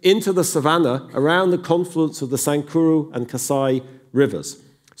migrated into the savannah around the confluence of the Sankuru and Kasai rivers.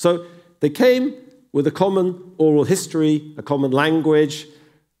 So they came with a common oral history, a common language.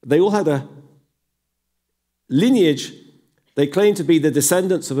 They all had a lineage. They claimed to be the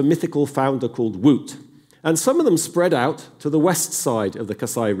descendants of a mythical founder called Woot. And some of them spread out to the west side of the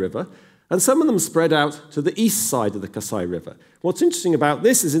Kasai River, and some of them spread out to the east side of the Kasai River. What's interesting about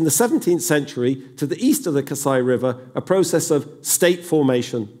this is in the 17th century, to the east of the Kasai River, a process of state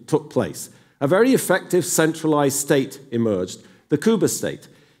formation took place. A very effective centralized state emerged, the Kuba state.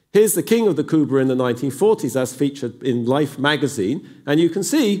 Here's the king of the Kuba in the 1940s, as featured in Life magazine, and you can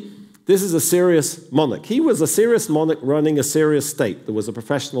see this is a serious monarch. He was a serious monarch running a serious state. There was a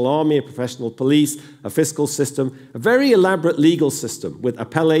professional army, a professional police, a fiscal system, a very elaborate legal system with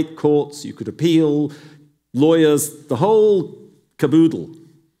appellate courts. You could appeal, lawyers, the whole caboodle.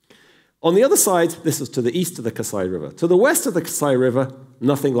 On the other side, this is to the east of the Kasai River. To the west of the Kasai River,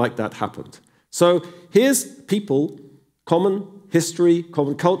 nothing like that happened. So here's people, common history,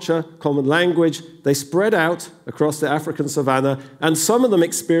 common culture, common language. They spread out across the African savanna, and some of them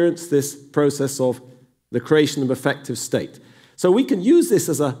experience this process of the creation of effective state. So we can use this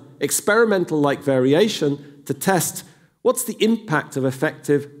as an experimental-like variation to test what's the impact of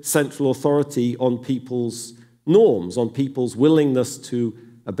effective central authority on people's norms, on people's willingness to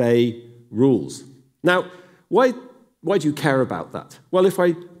obey rules. Now, why do you care about that? Well, if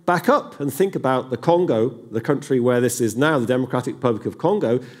I back up and think about the Congo, the country where this is now, the Democratic Republic of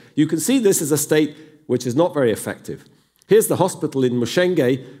Congo, you can see this is a state which is not very effective. Here's the hospital in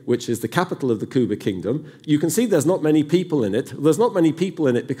Mushenge, which is the capital of the Kuba Kingdom. You can see there's not many people in it. There's not many people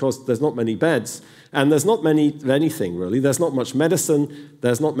in it because there's not many beds, and there's not many of anything, really. There's not much medicine.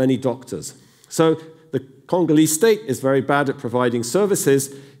 There's not many doctors. So the Congolese state is very bad at providing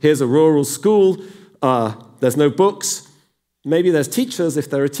services. Here's a rural school. There's no books. Maybe there's teachers. If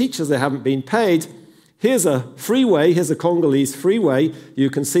there are teachers, they haven't been paid. Here's a freeway. Here's a Congolese freeway. You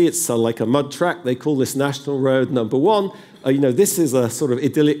can see it's like a mud track. They call this National Road number 1. This is a sort of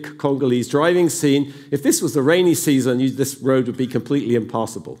idyllic Congolese driving scene. If this was the rainy season, this road would be completely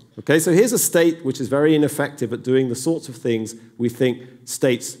impassable. Okay, so here's a state which is very ineffective at doing the sorts of things we think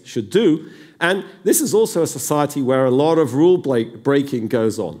states should do. And this is also a society where a lot of rule breaking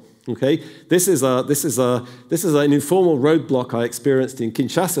goes on. Okay, this is an informal roadblock I experienced in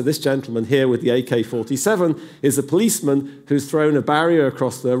Kinshasa. This gentleman here with the AK-47 is a policeman who's thrown a barrier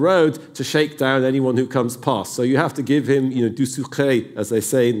across the road to shake down anyone who comes past. So you have to give him, du sucré, as they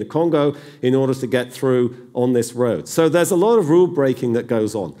say in the Congo, in order to get through on this road. So there's a lot of rule breaking that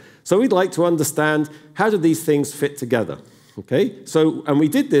goes on. So we'd like to understand, how do these things fit together? Okay, and we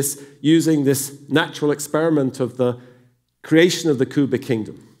did this using this natural experiment of the creation of the Kuba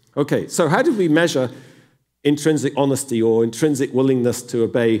Kingdom. Okay, so how did we measure intrinsic honesty or intrinsic willingness to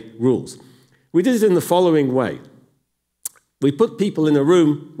obey rules? We did it in the following way. We put people in a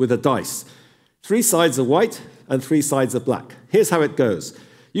room with a dice. 3 sides are white and 3 sides are black. Here's how it goes.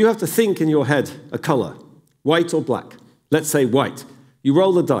 You have to think in your head a color, white or black. Let's say white. You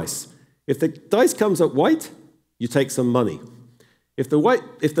roll the dice. If the dice comes up white, you take some money. If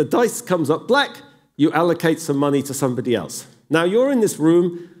the dice comes up black, you allocate some money to somebody else. Now you're in this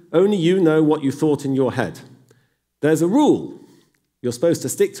room. Only you know what you thought in your head. There's a rule. You're supposed to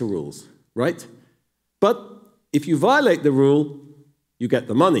stick to rules, right? But if you violate the rule, you get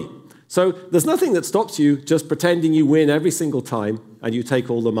the money. So there's nothing that stops you just pretending you win every single time and you take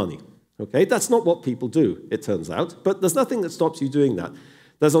all the money. Okay? That's not what people do, it turns out. But there's nothing that stops you doing that.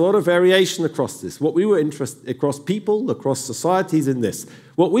 There's a lot of variation across this. What we were interested across people, across societies in this.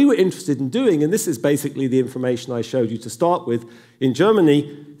 What we were interested in doing, and this is basically the information I showed you to start with, in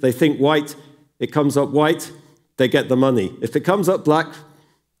Germany, they think white, it comes up white, they get the money. If it comes up black,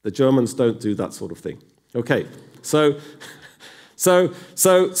 the Germans don't do that sort of thing. Okay, so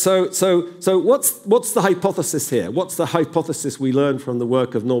what's the hypothesis here? What's the hypothesis we learned from the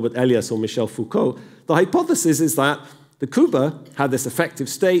work of Norbert Elias or Michel Foucault? The hypothesis is that the Kuba had this effective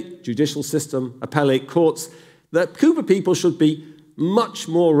state, judicial system, appellate courts, that Kuba people should be much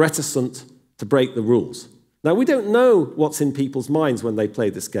more reticent to break the rules. Now, we don't know what's in people's minds when they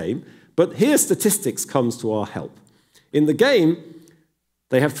play this game, but here statistics comes to our help. In the game,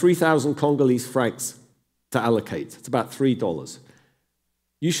 they have 3,000 Congolese francs to allocate. It's about $3.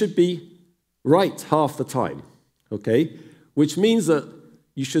 You should be right half the time, okay? Which means that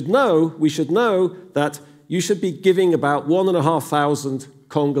we should know that you should be giving about 1,500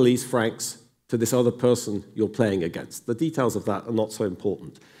 Congolese francs to this other person you're playing against. The details of that are not so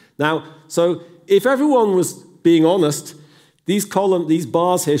important. Now, so if everyone was being honest, these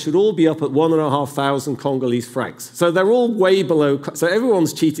bars here should all be up at 1,500 Congolese francs. So they're all way below, so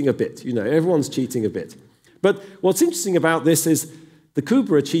everyone's cheating a bit, everyone's cheating a bit. But what's interesting about this is the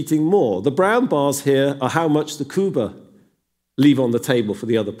Kuba are cheating more. The brown bars here are how much the Kuba leave on the table for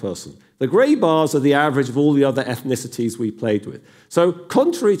the other person. The grey bars are the average of all the other ethnicities we played with. So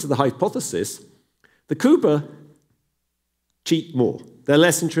contrary to the hypothesis, the Kuba cheat more. They're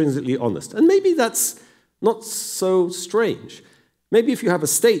less intrinsically honest. And maybe that's not so strange. Maybe if you have a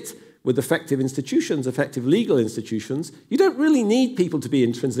state with effective institutions, effective legal institutions, you don't really need people to be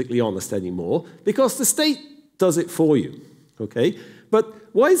intrinsically honest anymore because the state does it for you. Okay?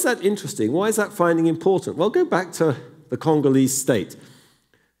 But why is that interesting? Why is that finding important? Well, go back to the Congolese state.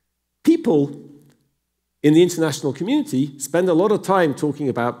 People in the international community spend a lot of time talking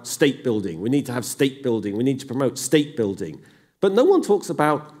about state building. We need to have state building. We need to promote state building. But no one talks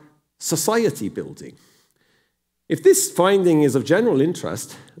about society building. If this finding is of general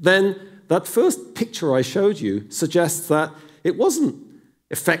interest, then that first picture I showed you suggests that it wasn't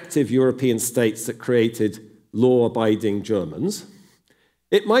effective European states that created law-abiding Germans.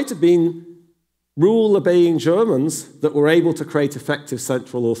 It might have been rule-obeying Germans that were able to create effective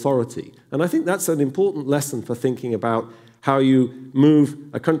central authority. And I think that's an important lesson for thinking about how you move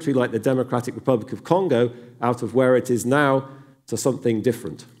a country like the Democratic Republic of Congo out of where it is now to something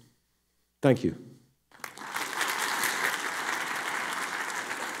different. Thank you.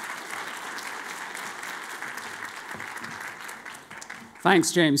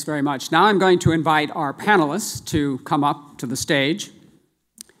 Thanks, James, very much. Now I'm going to invite our panelists to come up to the stage.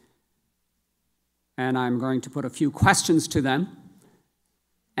 And I'm going to put a few questions to them.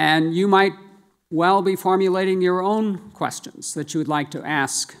 And you might well be formulating your own questions that you would like to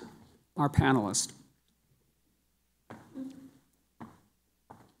ask our panelists.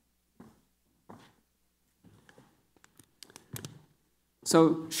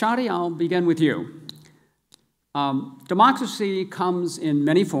 So, Shadi, I'll begin with you. Democracy comes in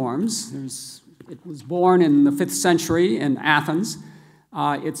many forms. It was born in the 5th century in Athens.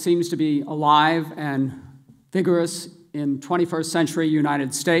 It seems to be alive and vigorous in 21st century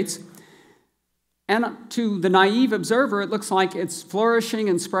United States. And to the naive observer, it looks like it's flourishing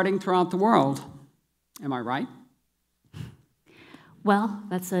and spreading throughout the world. Am I right? Well,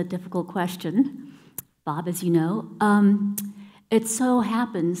 that's a difficult question, Bob, as you know. It so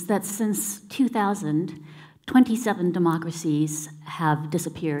happens that since 2000, 27 democracies have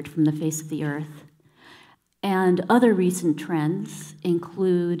disappeared from the face of the earth. And other recent trends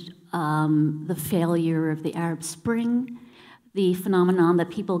include the failure of the Arab Spring, the phenomenon that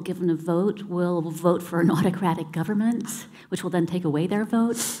people given a vote will vote for an autocratic government, which will then take away their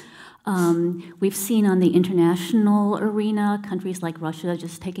vote. We've seen on the international arena countries like Russia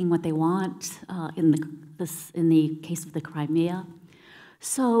just taking what they want in the case of the Crimea.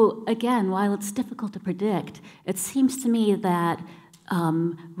 So again, while it's difficult to predict, it seems to me that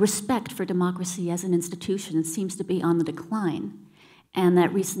respect for democracy as an institution seems to be on the decline, and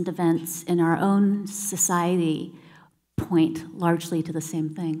that recent events in our own society point largely to the same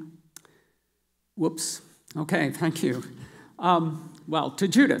thing. Whoops. Okay, thank you. Well, to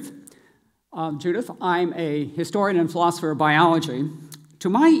Judith. Judith, I'm a historian and philosopher of biology. To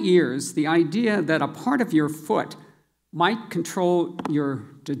my ears, the idea that a part of your foot might control your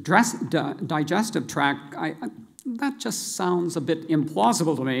digestive tract, that just sounds a bit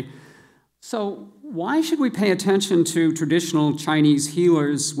implausible to me. So why should we pay attention to traditional Chinese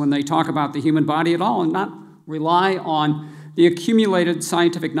healers when they talk about the human body at all and not rely on the accumulated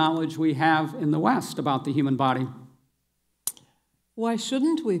scientific knowledge we have in the West about the human body? Why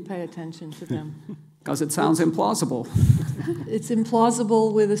shouldn't we pay attention to them? Because it sounds implausible. It's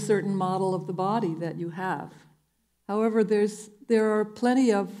implausible with a certain model of the body that you have. However, there are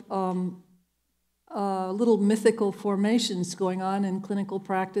plenty of little mythical formations going on in clinical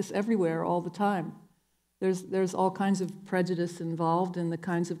practice everywhere all the time. There's all kinds of prejudice involved in the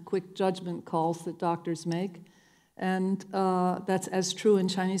kinds of quick judgment calls that doctors make. And that's as true in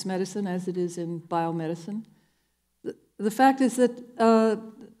Chinese medicine as it is in biomedicine. The fact is that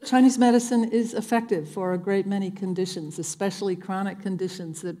Chinese medicine is effective for a great many conditions, especially chronic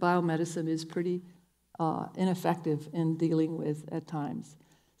conditions that biomedicine is pretty ineffective in dealing with at times.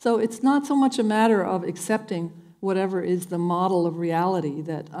 So it's not so much a matter of accepting whatever is the model of reality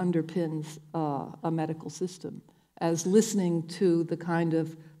that underpins a medical system as listening to the kind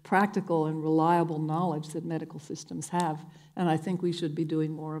of practical and reliable knowledge that medical systems have. And I think we should be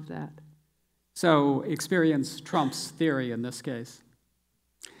doing more of that. So experience trumps theory in this case.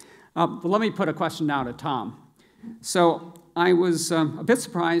 But let me put a question now to Tom. So I was a bit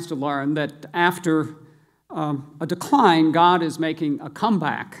surprised to learn that after a decline, God is making a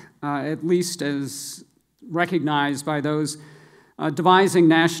comeback, at least as recognized by those devising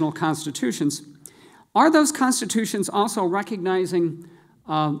national constitutions. Are those constitutions also recognizing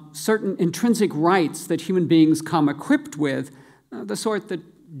certain intrinsic rights that human beings come equipped with, the sort that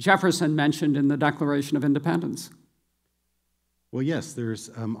Jefferson mentioned in the Declaration of Independence? Well, yes, there's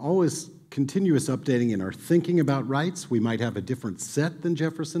always continuous updating in our thinking about rights. We might have a different set than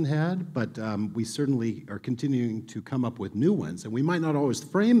Jefferson had, but we certainly are continuing to come up with new ones, and we might not always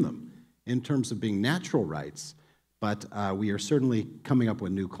frame them in terms of being natural rights, but we are certainly coming up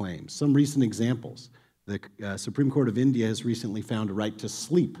with new claims. Some recent examples. The Supreme Court of India has recently found a right to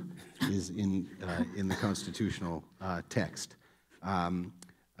sleep is in the constitutional text.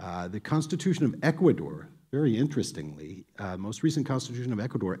 The Constitution of Ecuador, very interestingly, most recent Constitution of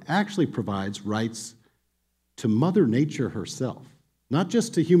Ecuador actually provides rights to Mother Nature herself, not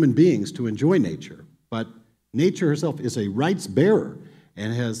just to human beings to enjoy nature, but nature herself is a rights bearer.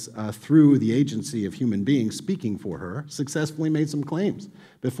 and has, through the agency of human beings speaking for her, successfully made some claims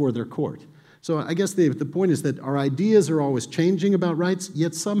before their court. So I guess the point is that our ideas are always changing about rights,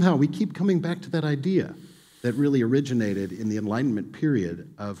 yet somehow we keep coming back to that idea that really originated in the Enlightenment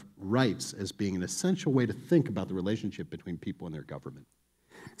period of rights as being an essential way to think about the relationship between people and their government.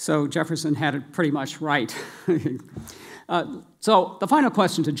 So Jefferson had it pretty much right. So the final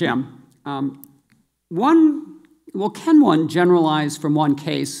question to Jim. Can one generalize from one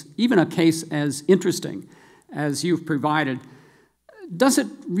case, even a case as interesting as you've provided? Does it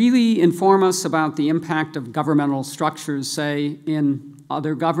really inform us about the impact of governmental structures, say, in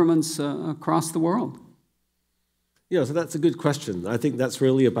other governments across the world? Yeah, so that's a good question. I think that's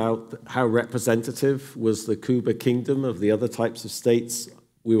really about how representative was the Kuba kingdom of the other types of states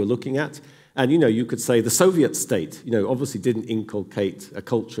we were looking at. And, you could say the Soviet state, obviously didn't inculcate a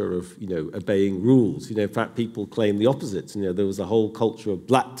culture of, obeying rules. In fact, people claim the opposite. There was a whole culture of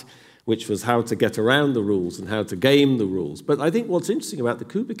Blatt, which was how to get around the rules and how to game the rules. But I think what's interesting about the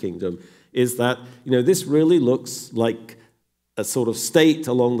Kuba kingdom is that, this really looks like a sort of state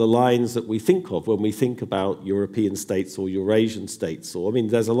along the lines that we think of when we think about European states or Eurasian states.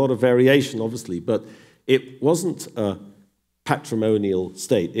 There's a lot of variation, obviously, but it wasn't a patrimonial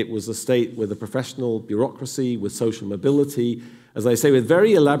state. It was a state with a professional bureaucracy, with social mobility, as I say, with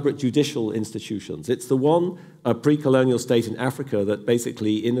very elaborate judicial institutions. It's the one pre-colonial state in Africa that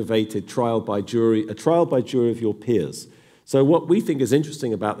basically innovated a trial by jury of your peers. So what we think is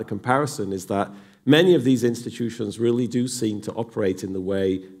interesting about the comparison is that many of these institutions really do seem to operate in the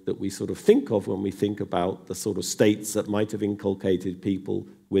way that we sort of think of when we think about the sort of states that might have inculcated people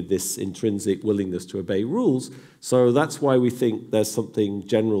with this intrinsic willingness to obey rules. So that's why we think there's something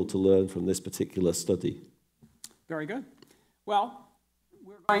general to learn from this particular study. Very good. Well,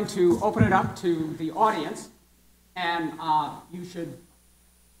 we're going to open it up to the audience, and you should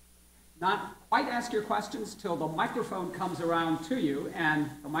not quite ask your questions till the microphone comes around to you, and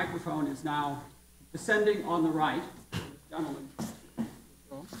the microphone is now descending on the right. Gentlemen.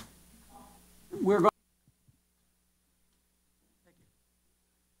 We're going.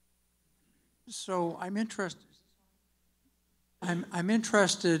 So I'm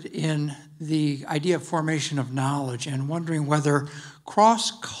interested in the idea of formation of knowledge and wondering whether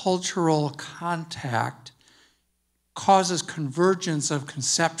cross-cultural contact causes convergence of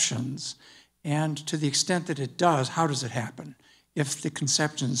conceptions, and to the extent that it does, how does it happen if the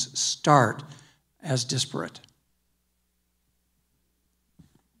conceptions start as disparate?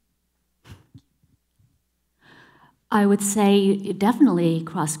 I would say definitely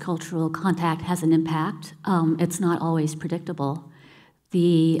cross-cultural contact has an impact. It's not always predictable.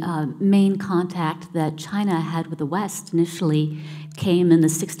 The main contact that China had with the West initially came in the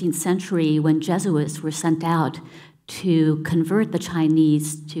 16th century when Jesuits were sent out to convert the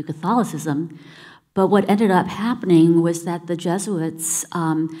Chinese to Catholicism. But what ended up happening was that the Jesuits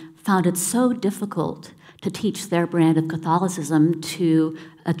found it so difficult to teach their brand of Catholicism to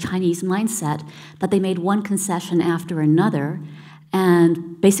a Chinese mindset that they made one concession after another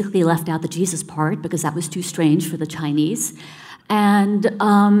and basically left out the Jesus part because that was too strange for the Chinese, and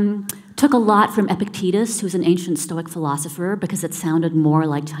took a lot from Epictetus, who's an ancient Stoic philosopher, because it sounded more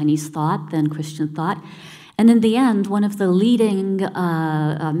like Chinese thought than Christian thought. And in the end, one of the leading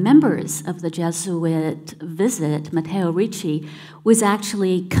members of the Jesuit visit, Matteo Ricci, was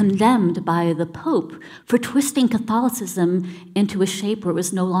actually condemned by the Pope for twisting Catholicism into a shape where it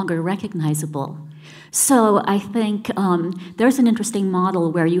was no longer recognizable. So I think there's an interesting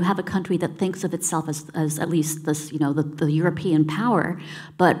model where you have a country that thinks of itself as at least this, the European power,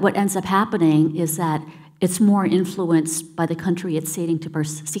 but what ends up happening is that it's more influenced by the country it's seeking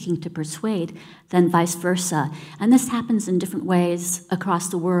to persuade than vice versa. And this happens in different ways across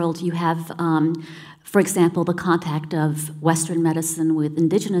the world. You have, for example, the contact of Western medicine with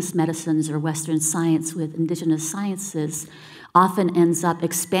indigenous medicines or Western science with indigenous sciences often ends up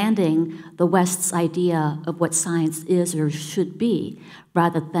expanding the West's idea of what science is or should be,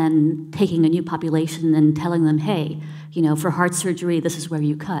 rather than taking a new population and telling them, hey, for heart surgery, this is where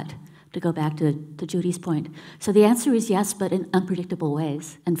you cut, to go back to Judy's point. So the answer is yes, but in unpredictable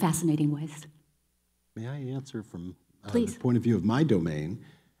ways and fascinating ways. May I answer from the point of view of my domain?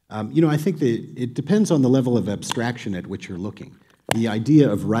 I think that it depends on the level of abstraction at which you're looking. The idea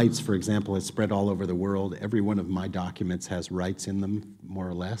of rights, for example, has spread all over the world. Every one of my documents has rights in them, more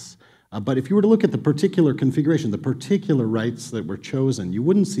or less. But if you were to look at the particular configuration, the particular rights that were chosen, you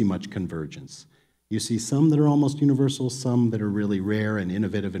wouldn't see much convergence. You see some that are almost universal, some that are really rare and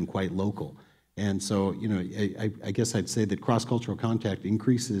innovative and quite local. And so, I guess I'd say that cross-cultural contact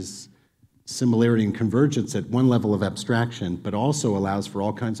increases similarity and convergence at one level of abstraction, but also allows for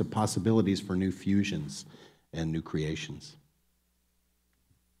all kinds of possibilities for new fusions and new creations.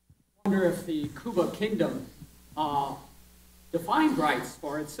 I wonder if the Cuba Kingdom defined rights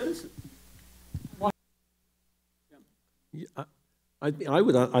for its citizens. I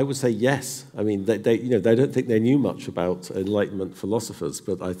would say yes. I mean, they don't think they knew much about Enlightenment philosophers,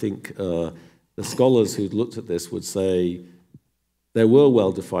 but I think the scholars who looked at this would say there were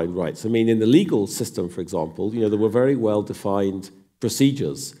well-defined rights. I mean, in the legal system, for example, there were very well-defined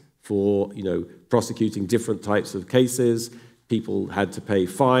procedures for, prosecuting different types of cases. People had to pay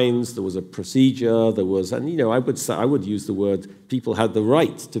fines. There was a procedure. There was, and I would use the word people had the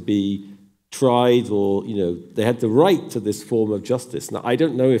right to be tried, or they had the right to this form of justice. Now, I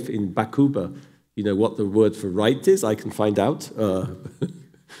don't know if in Bakuba, what the word for right is. I can find out.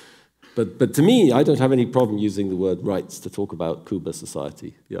 But to me, I don't have any problem using the word rights to talk about Cuba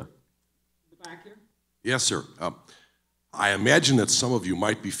society. Yeah. Back here? Yes, sir. I imagine that some of you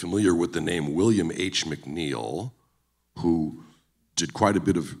might be familiar with the name William H. McNeill, who did quite a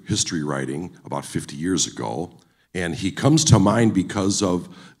bit of history writing about 50 years ago. And he comes to mind because of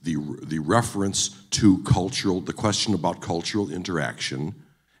the reference to the question about cultural interaction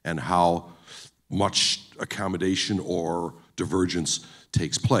and how much accommodation or divergence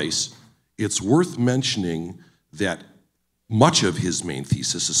takes place. It's worth mentioning that much of his main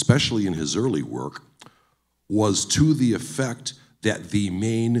thesis, especially in his early work, was to the effect that the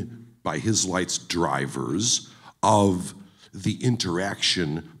main, by his lights, drivers of the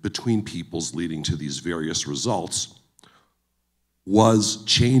interaction between peoples leading to these various results was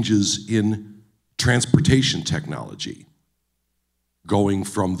changes in transportation technology, going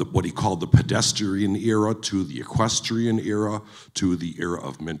from what he called the pedestrian era to the equestrian era to the era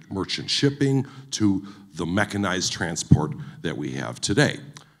of merchant shipping to the mechanized transport that we have today.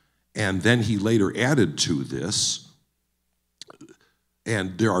 And then he later added to this,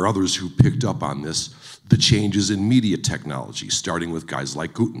 and there are others who picked up on this, the changes in media technology, starting with guys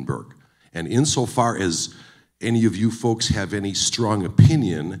like Gutenberg. And insofar as any of you folks have any strong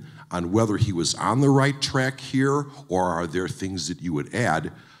opinion on whether he was on the right track here, or are there things that you would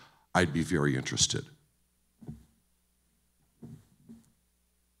add, I'd be very interested.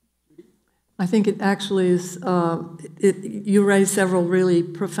 I think it actually is, you raised several really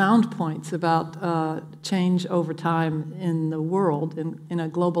profound points about change over time in the world, in a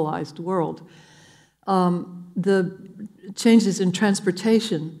globalized world. The changes in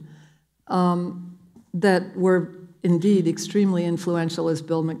transportation that were indeed extremely influential, as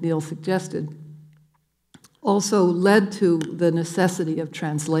Bill McNeill suggested, also led to the necessity of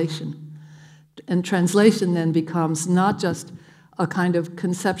translation. And translation then becomes not just a kind of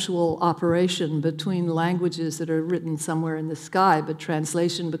conceptual operation between languages that are written somewhere in the sky, but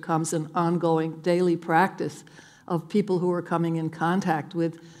translation becomes an ongoing daily practice of people who are coming in contact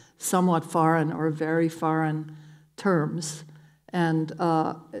with somewhat foreign or very foreign terms. And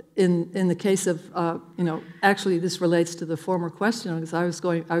in the case of, actually this relates to the former question, because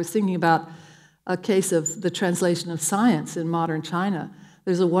I was thinking about a case of the translation of science in modern China.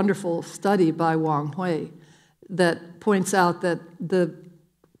 There's a wonderful study by Wang Hui that points out that the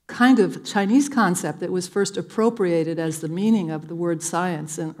kind of Chinese concept that was first appropriated as the meaning of the word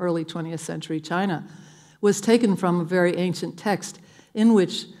science in early 20th century China was taken from a very ancient text in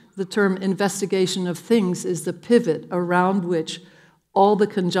which the term investigation of things is the pivot around which all the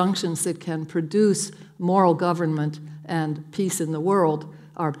conjunctions that can produce moral government and peace in the world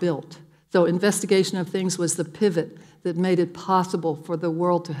are built. So investigation of things was the pivot that made it possible for the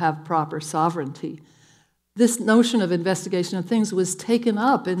world to have proper sovereignty. This notion of investigation of things was taken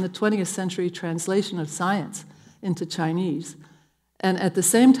up in the 20th century translation of science into Chinese. And at the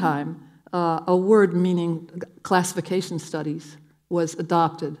same time, a word meaning classification studies was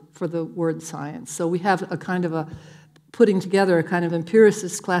adopted for the word science. So we have a kind of putting together a kind of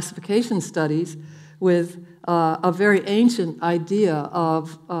empiricist classification studies with a very ancient idea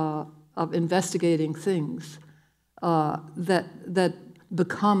of investigating things that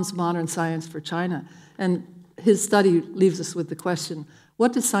becomes modern science for China. And his study leaves us with the question,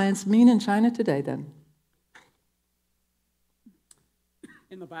 what does science mean in China today then?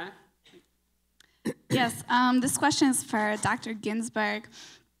 In the back. Yes, this question is for Dr. Ginsberg.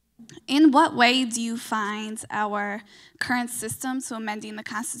 In what way do you find our current system to amending the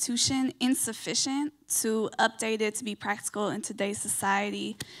Constitution insufficient to update it to be practical in today's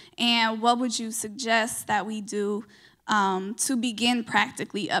society? And what would you suggest that we do to begin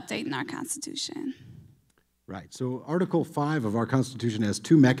practically updating our Constitution? Right, so Article 5 of our Constitution has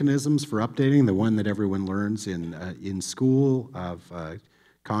two mechanisms for updating, the one that everyone learns in school of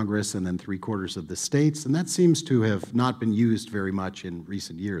Congress and then 3/4 of the states, and that seems to have not been used very much in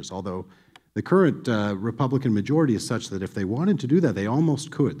recent years, although the current Republican majority is such that if they wanted to do that, they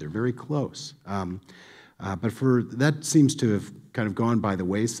almost could. They're very close. But that seems to have kind of gone by the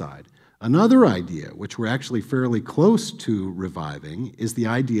wayside. Another idea, which we're actually fairly close to reviving, is the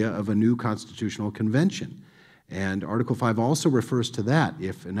idea of a new constitutional convention. And Article 5 also refers to that.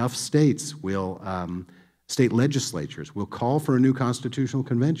 If enough states will, state legislatures will call for a new constitutional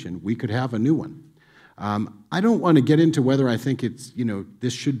convention, we could have a new one. I don't want to get into whether I think it's,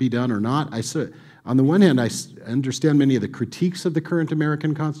 this should be done or not. On the one hand, I understand many of the critiques of the current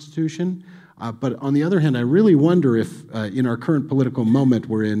American Constitution, but on the other hand, I really wonder if in our current political moment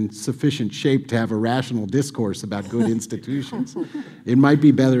we're in sufficient shape to have a rational discourse about good institutions. It might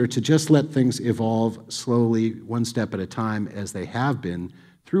be better to just let things evolve slowly, one step at a time, as they have been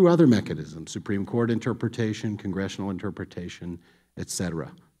through other mechanisms, Supreme Court interpretation, congressional interpretation,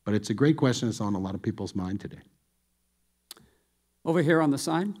 etc. But it's a great question that's on a lot of people's mind today. Over here on the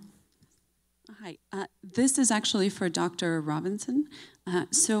side. Hi, this is actually for Dr. Robinson.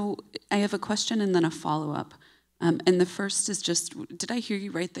 So I have a question and then a follow-up. And the first is just, did I hear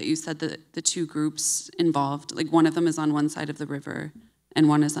you right that you said that the two groups involved, like one of them is on one side of the river and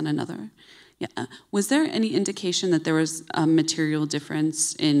one is on another? Yeah. Was there any indication that there was a material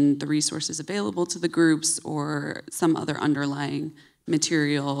difference in the resources available to the groups or some other underlying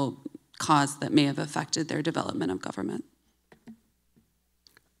material cause that may have affected their development of government?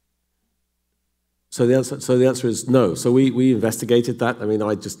 So the answer is no. So we investigated that. I mean,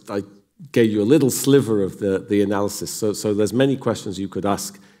 I gave you a little sliver of the analysis. So there's many questions you could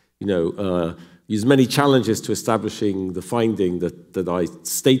ask. There's many challenges to establishing the finding that I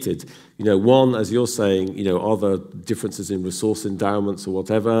stated. One, as you're saying, are there differences in resource endowments or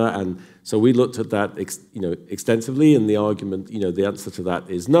whatever? And so we looked at that, extensively, and the argument, the answer to that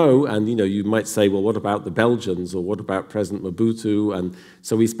is no. And you might say, well, what about the Belgians, or what about President Mobutu? And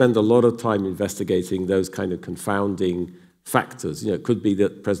so we spend a lot of time investigating those kind of confounding factors. It could be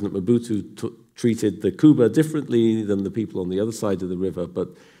that President Mobutu treated the Cuba differently than the people on the other side of the river,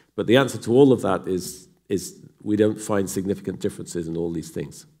 but the answer to all of that is we don't find significant differences in all these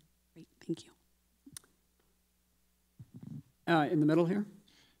things. Great, thank you. In the middle here?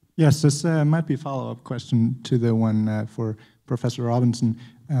 Yes, this might be a follow-up question to the one for Professor Robinson.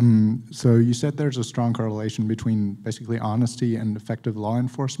 So you said there's a strong correlation between basically honesty and effective law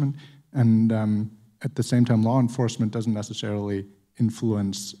enforcement, and at the same time, law enforcement doesn't necessarily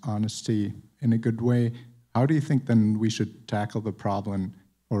influence honesty in a good way. How do you think then we should tackle the problem?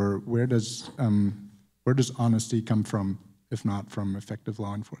 Or where does honesty come from, if not from effective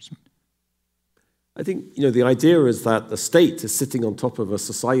law enforcement? I think the idea is that the state is sitting on top of a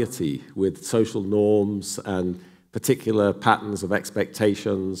society with social norms and particular patterns of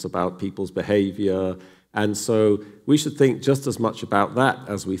expectations about people's behavior, and so we should think just as much about that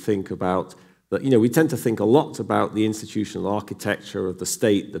as we think about that. We tend to think a lot about the institutional architecture of the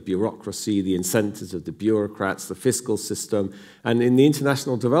state, the bureaucracy, the incentives of the bureaucrats, the fiscal system. And in the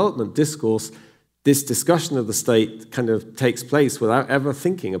international development discourse, this discussion of the state kind of takes place without ever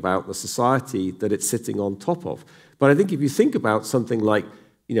thinking about the society that it's sitting on top of. But I think if you think about something like,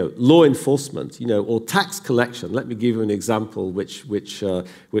 law enforcement, or tax collection, let me give you an example which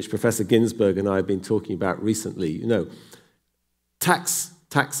Professor Ginsberg and I have been talking about recently.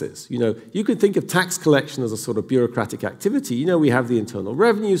 Taxes. You could think of tax collection as a sort of bureaucratic activity. We have the Internal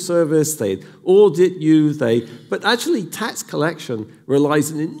Revenue Service, they audit you, but actually tax collection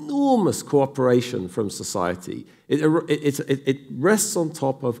relies on enormous cooperation from society. It rests on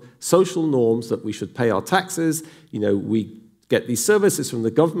top of social norms that we should pay our taxes, we get these services from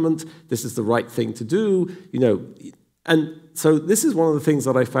the government, this is the right thing to do, And so this is one of the things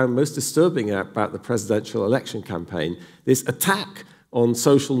that I found most disturbing about the presidential election campaign, this attack on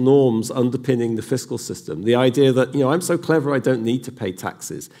social norms underpinning the fiscal system. The idea that, I'm so clever I don't need to pay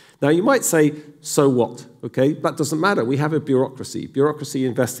taxes. Now, you might say, so what? Okay, that doesn't matter. We have a bureaucracy. Bureaucracy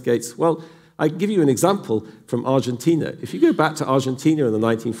investigates. Well, I can give you an example from Argentina. If you go back to Argentina in the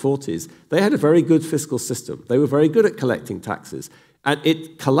 1940s, they had a very good fiscal system. They were very good at collecting taxes. And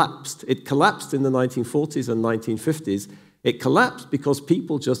it collapsed. It collapsed in the 1940s and 1950s. It collapsed because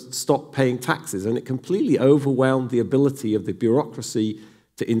people just stopped paying taxes, and it completely overwhelmed the ability of the bureaucracy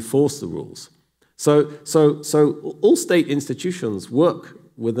to enforce the rules. So all state institutions work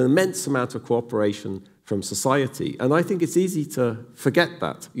with an immense amount of cooperation from society, and I think it's easy to forget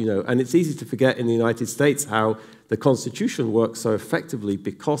that, and it's easy to forget in the United States how the Constitution works so effectively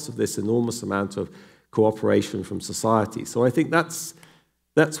because of this enormous amount of cooperation from society. So I think that's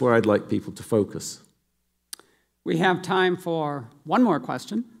where I'd like people to focus. We have time for one more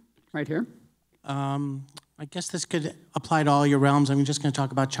question, right here. I guess this could apply to all your realms. I'm just going to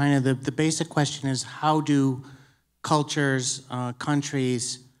talk about China. The basic question is, how do cultures,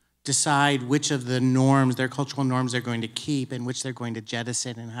 countries, decide which of the norms, their cultural norms, they're going to keep and which they're going to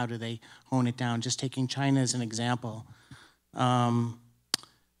jettison, and how do they hone it down? Just taking China as an example.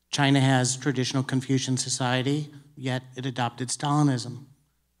 China has traditional Confucian society, yet it adopted Stalinism.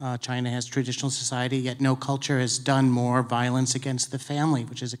 China has traditional society, yet no culture has done more violence against the family,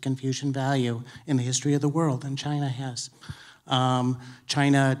 which is a Confucian value in the history of the world, than China has.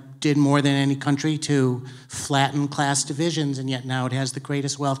 China did more than any country to flatten class divisions, and yet now it has the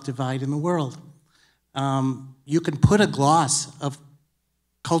greatest wealth divide in the world. You can put a gloss of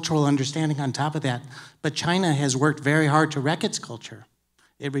cultural understanding on top of that, but China has worked very hard to wreck its culture.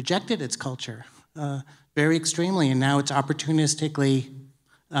 It rejected its culture very extremely, and now it's opportunistically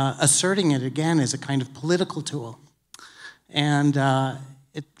asserting it again as a kind of political tool. And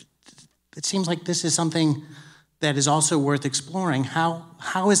it seems like this is something that is also worth exploring.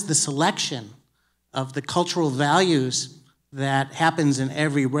 How is the selection of the cultural values that happens in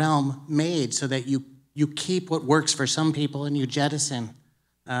every realm made so that you keep what works for some people and you jettison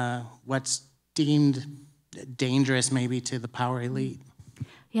what's deemed dangerous maybe to the power elite?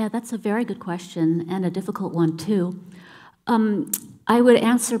 Yeah, that's a very good question, and a difficult one too. I would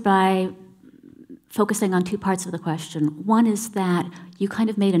answer by focusing on two parts of the question. One is that you kind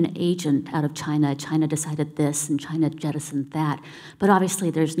of made an agent out of China. China decided this and China jettisoned that. But obviously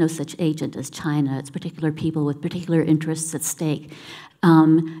there's no such agent as China. It's particular people with particular interests at stake.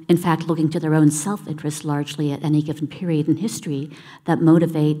 In fact, looking to their own self-interest largely at any given period in history that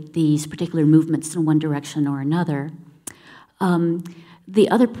motivate these particular movements in one direction or another. The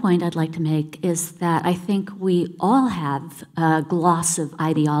other point I'd like to make is that I think we all have a gloss of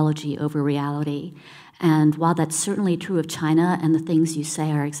ideology over reality. And while that's certainly true of China, and the things you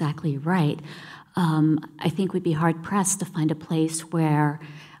say are exactly right, I think we'd be hard-pressed to find a place where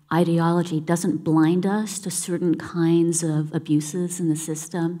ideology doesn't blind us to certain kinds of abuses in the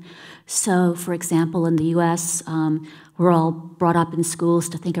system. So, for example, in the US, we're all brought up in schools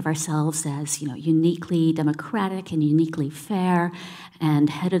to think of ourselves as, uniquely democratic and uniquely fair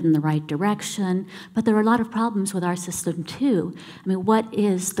and headed in the right direction. But there are a lot of problems with our system, too. I mean, what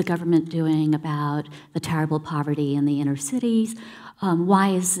is the government doing about the terrible poverty in the inner cities? Why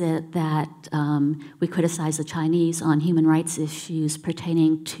is it that we criticize the Chinese on human rights issues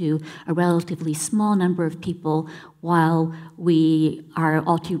pertaining to a relatively small number of people while we are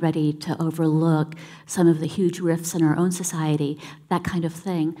all too ready to overlook some of the huge rifts in our own society, that kind of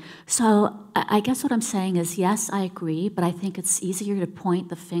thing? So I guess what I'm saying is, yes, I agree, but I think it's easier to point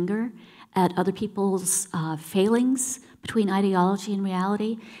the finger at other people's failings between ideology and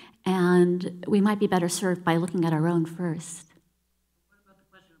reality, and we might be better served by looking at our own first.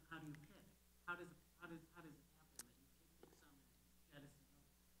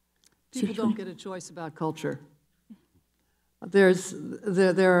 People don't get a choice about culture. There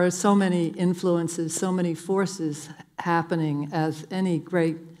are so many influences, so many forces happening as any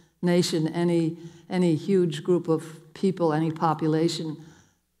great nation, any huge group of people, any population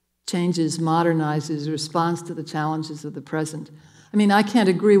changes, modernizes, responds to the challenges of the present. I mean, I can't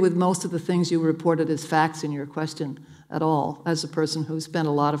agree with most of the things you reported as facts in your question at all, as a person who spent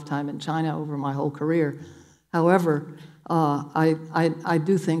a lot of time in China over my whole career. However, I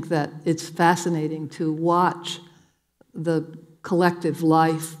do think that it's fascinating to watch the collective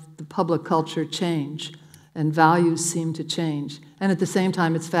life, the public culture change, and values seem to change. And at the same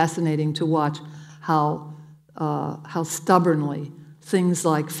time, it's fascinating to watch how stubbornly things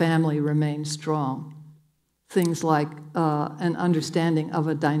like family remain strong. Things like an understanding of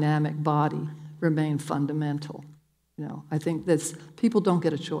a dynamic body remain fundamental. I think that people don't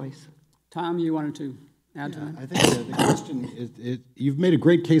get a choice. Tom, you wanted to add to that? I think the question is, you've made a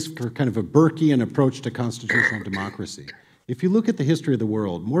great case for kind of a Burkean approach to constitutional democracy. If you look at the history of the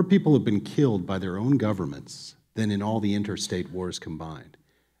world, more people have been killed by their own governments than in all the interstate wars combined.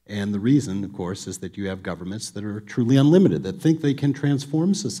 And the reason, of course, is that you have governments that are truly unlimited, that think they can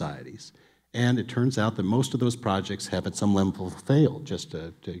transform societies. And it turns out that most of those projects have at some level failed, just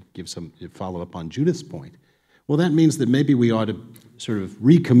to give some follow-up on Judith's point. Well, that means that maybe we ought to sort of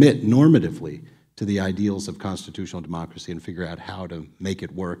recommit normatively to the ideals of constitutional democracy and figure out how to make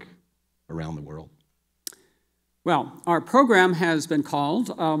it work around the world. Well, our program has been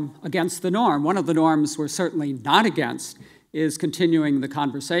called Against the Norm. One of the norms we're certainly not against is continuing the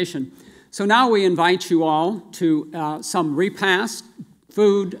conversation. So now we invite you all to some repast,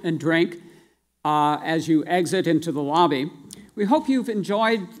 food and drink, as you exit into the lobby. We hope you've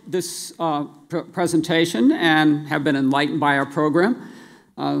enjoyed this presentation and have been enlightened by our program.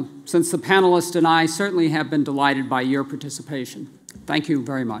 Since the panelists and I certainly have been delighted by your participation. Thank you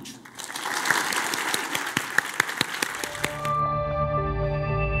very much.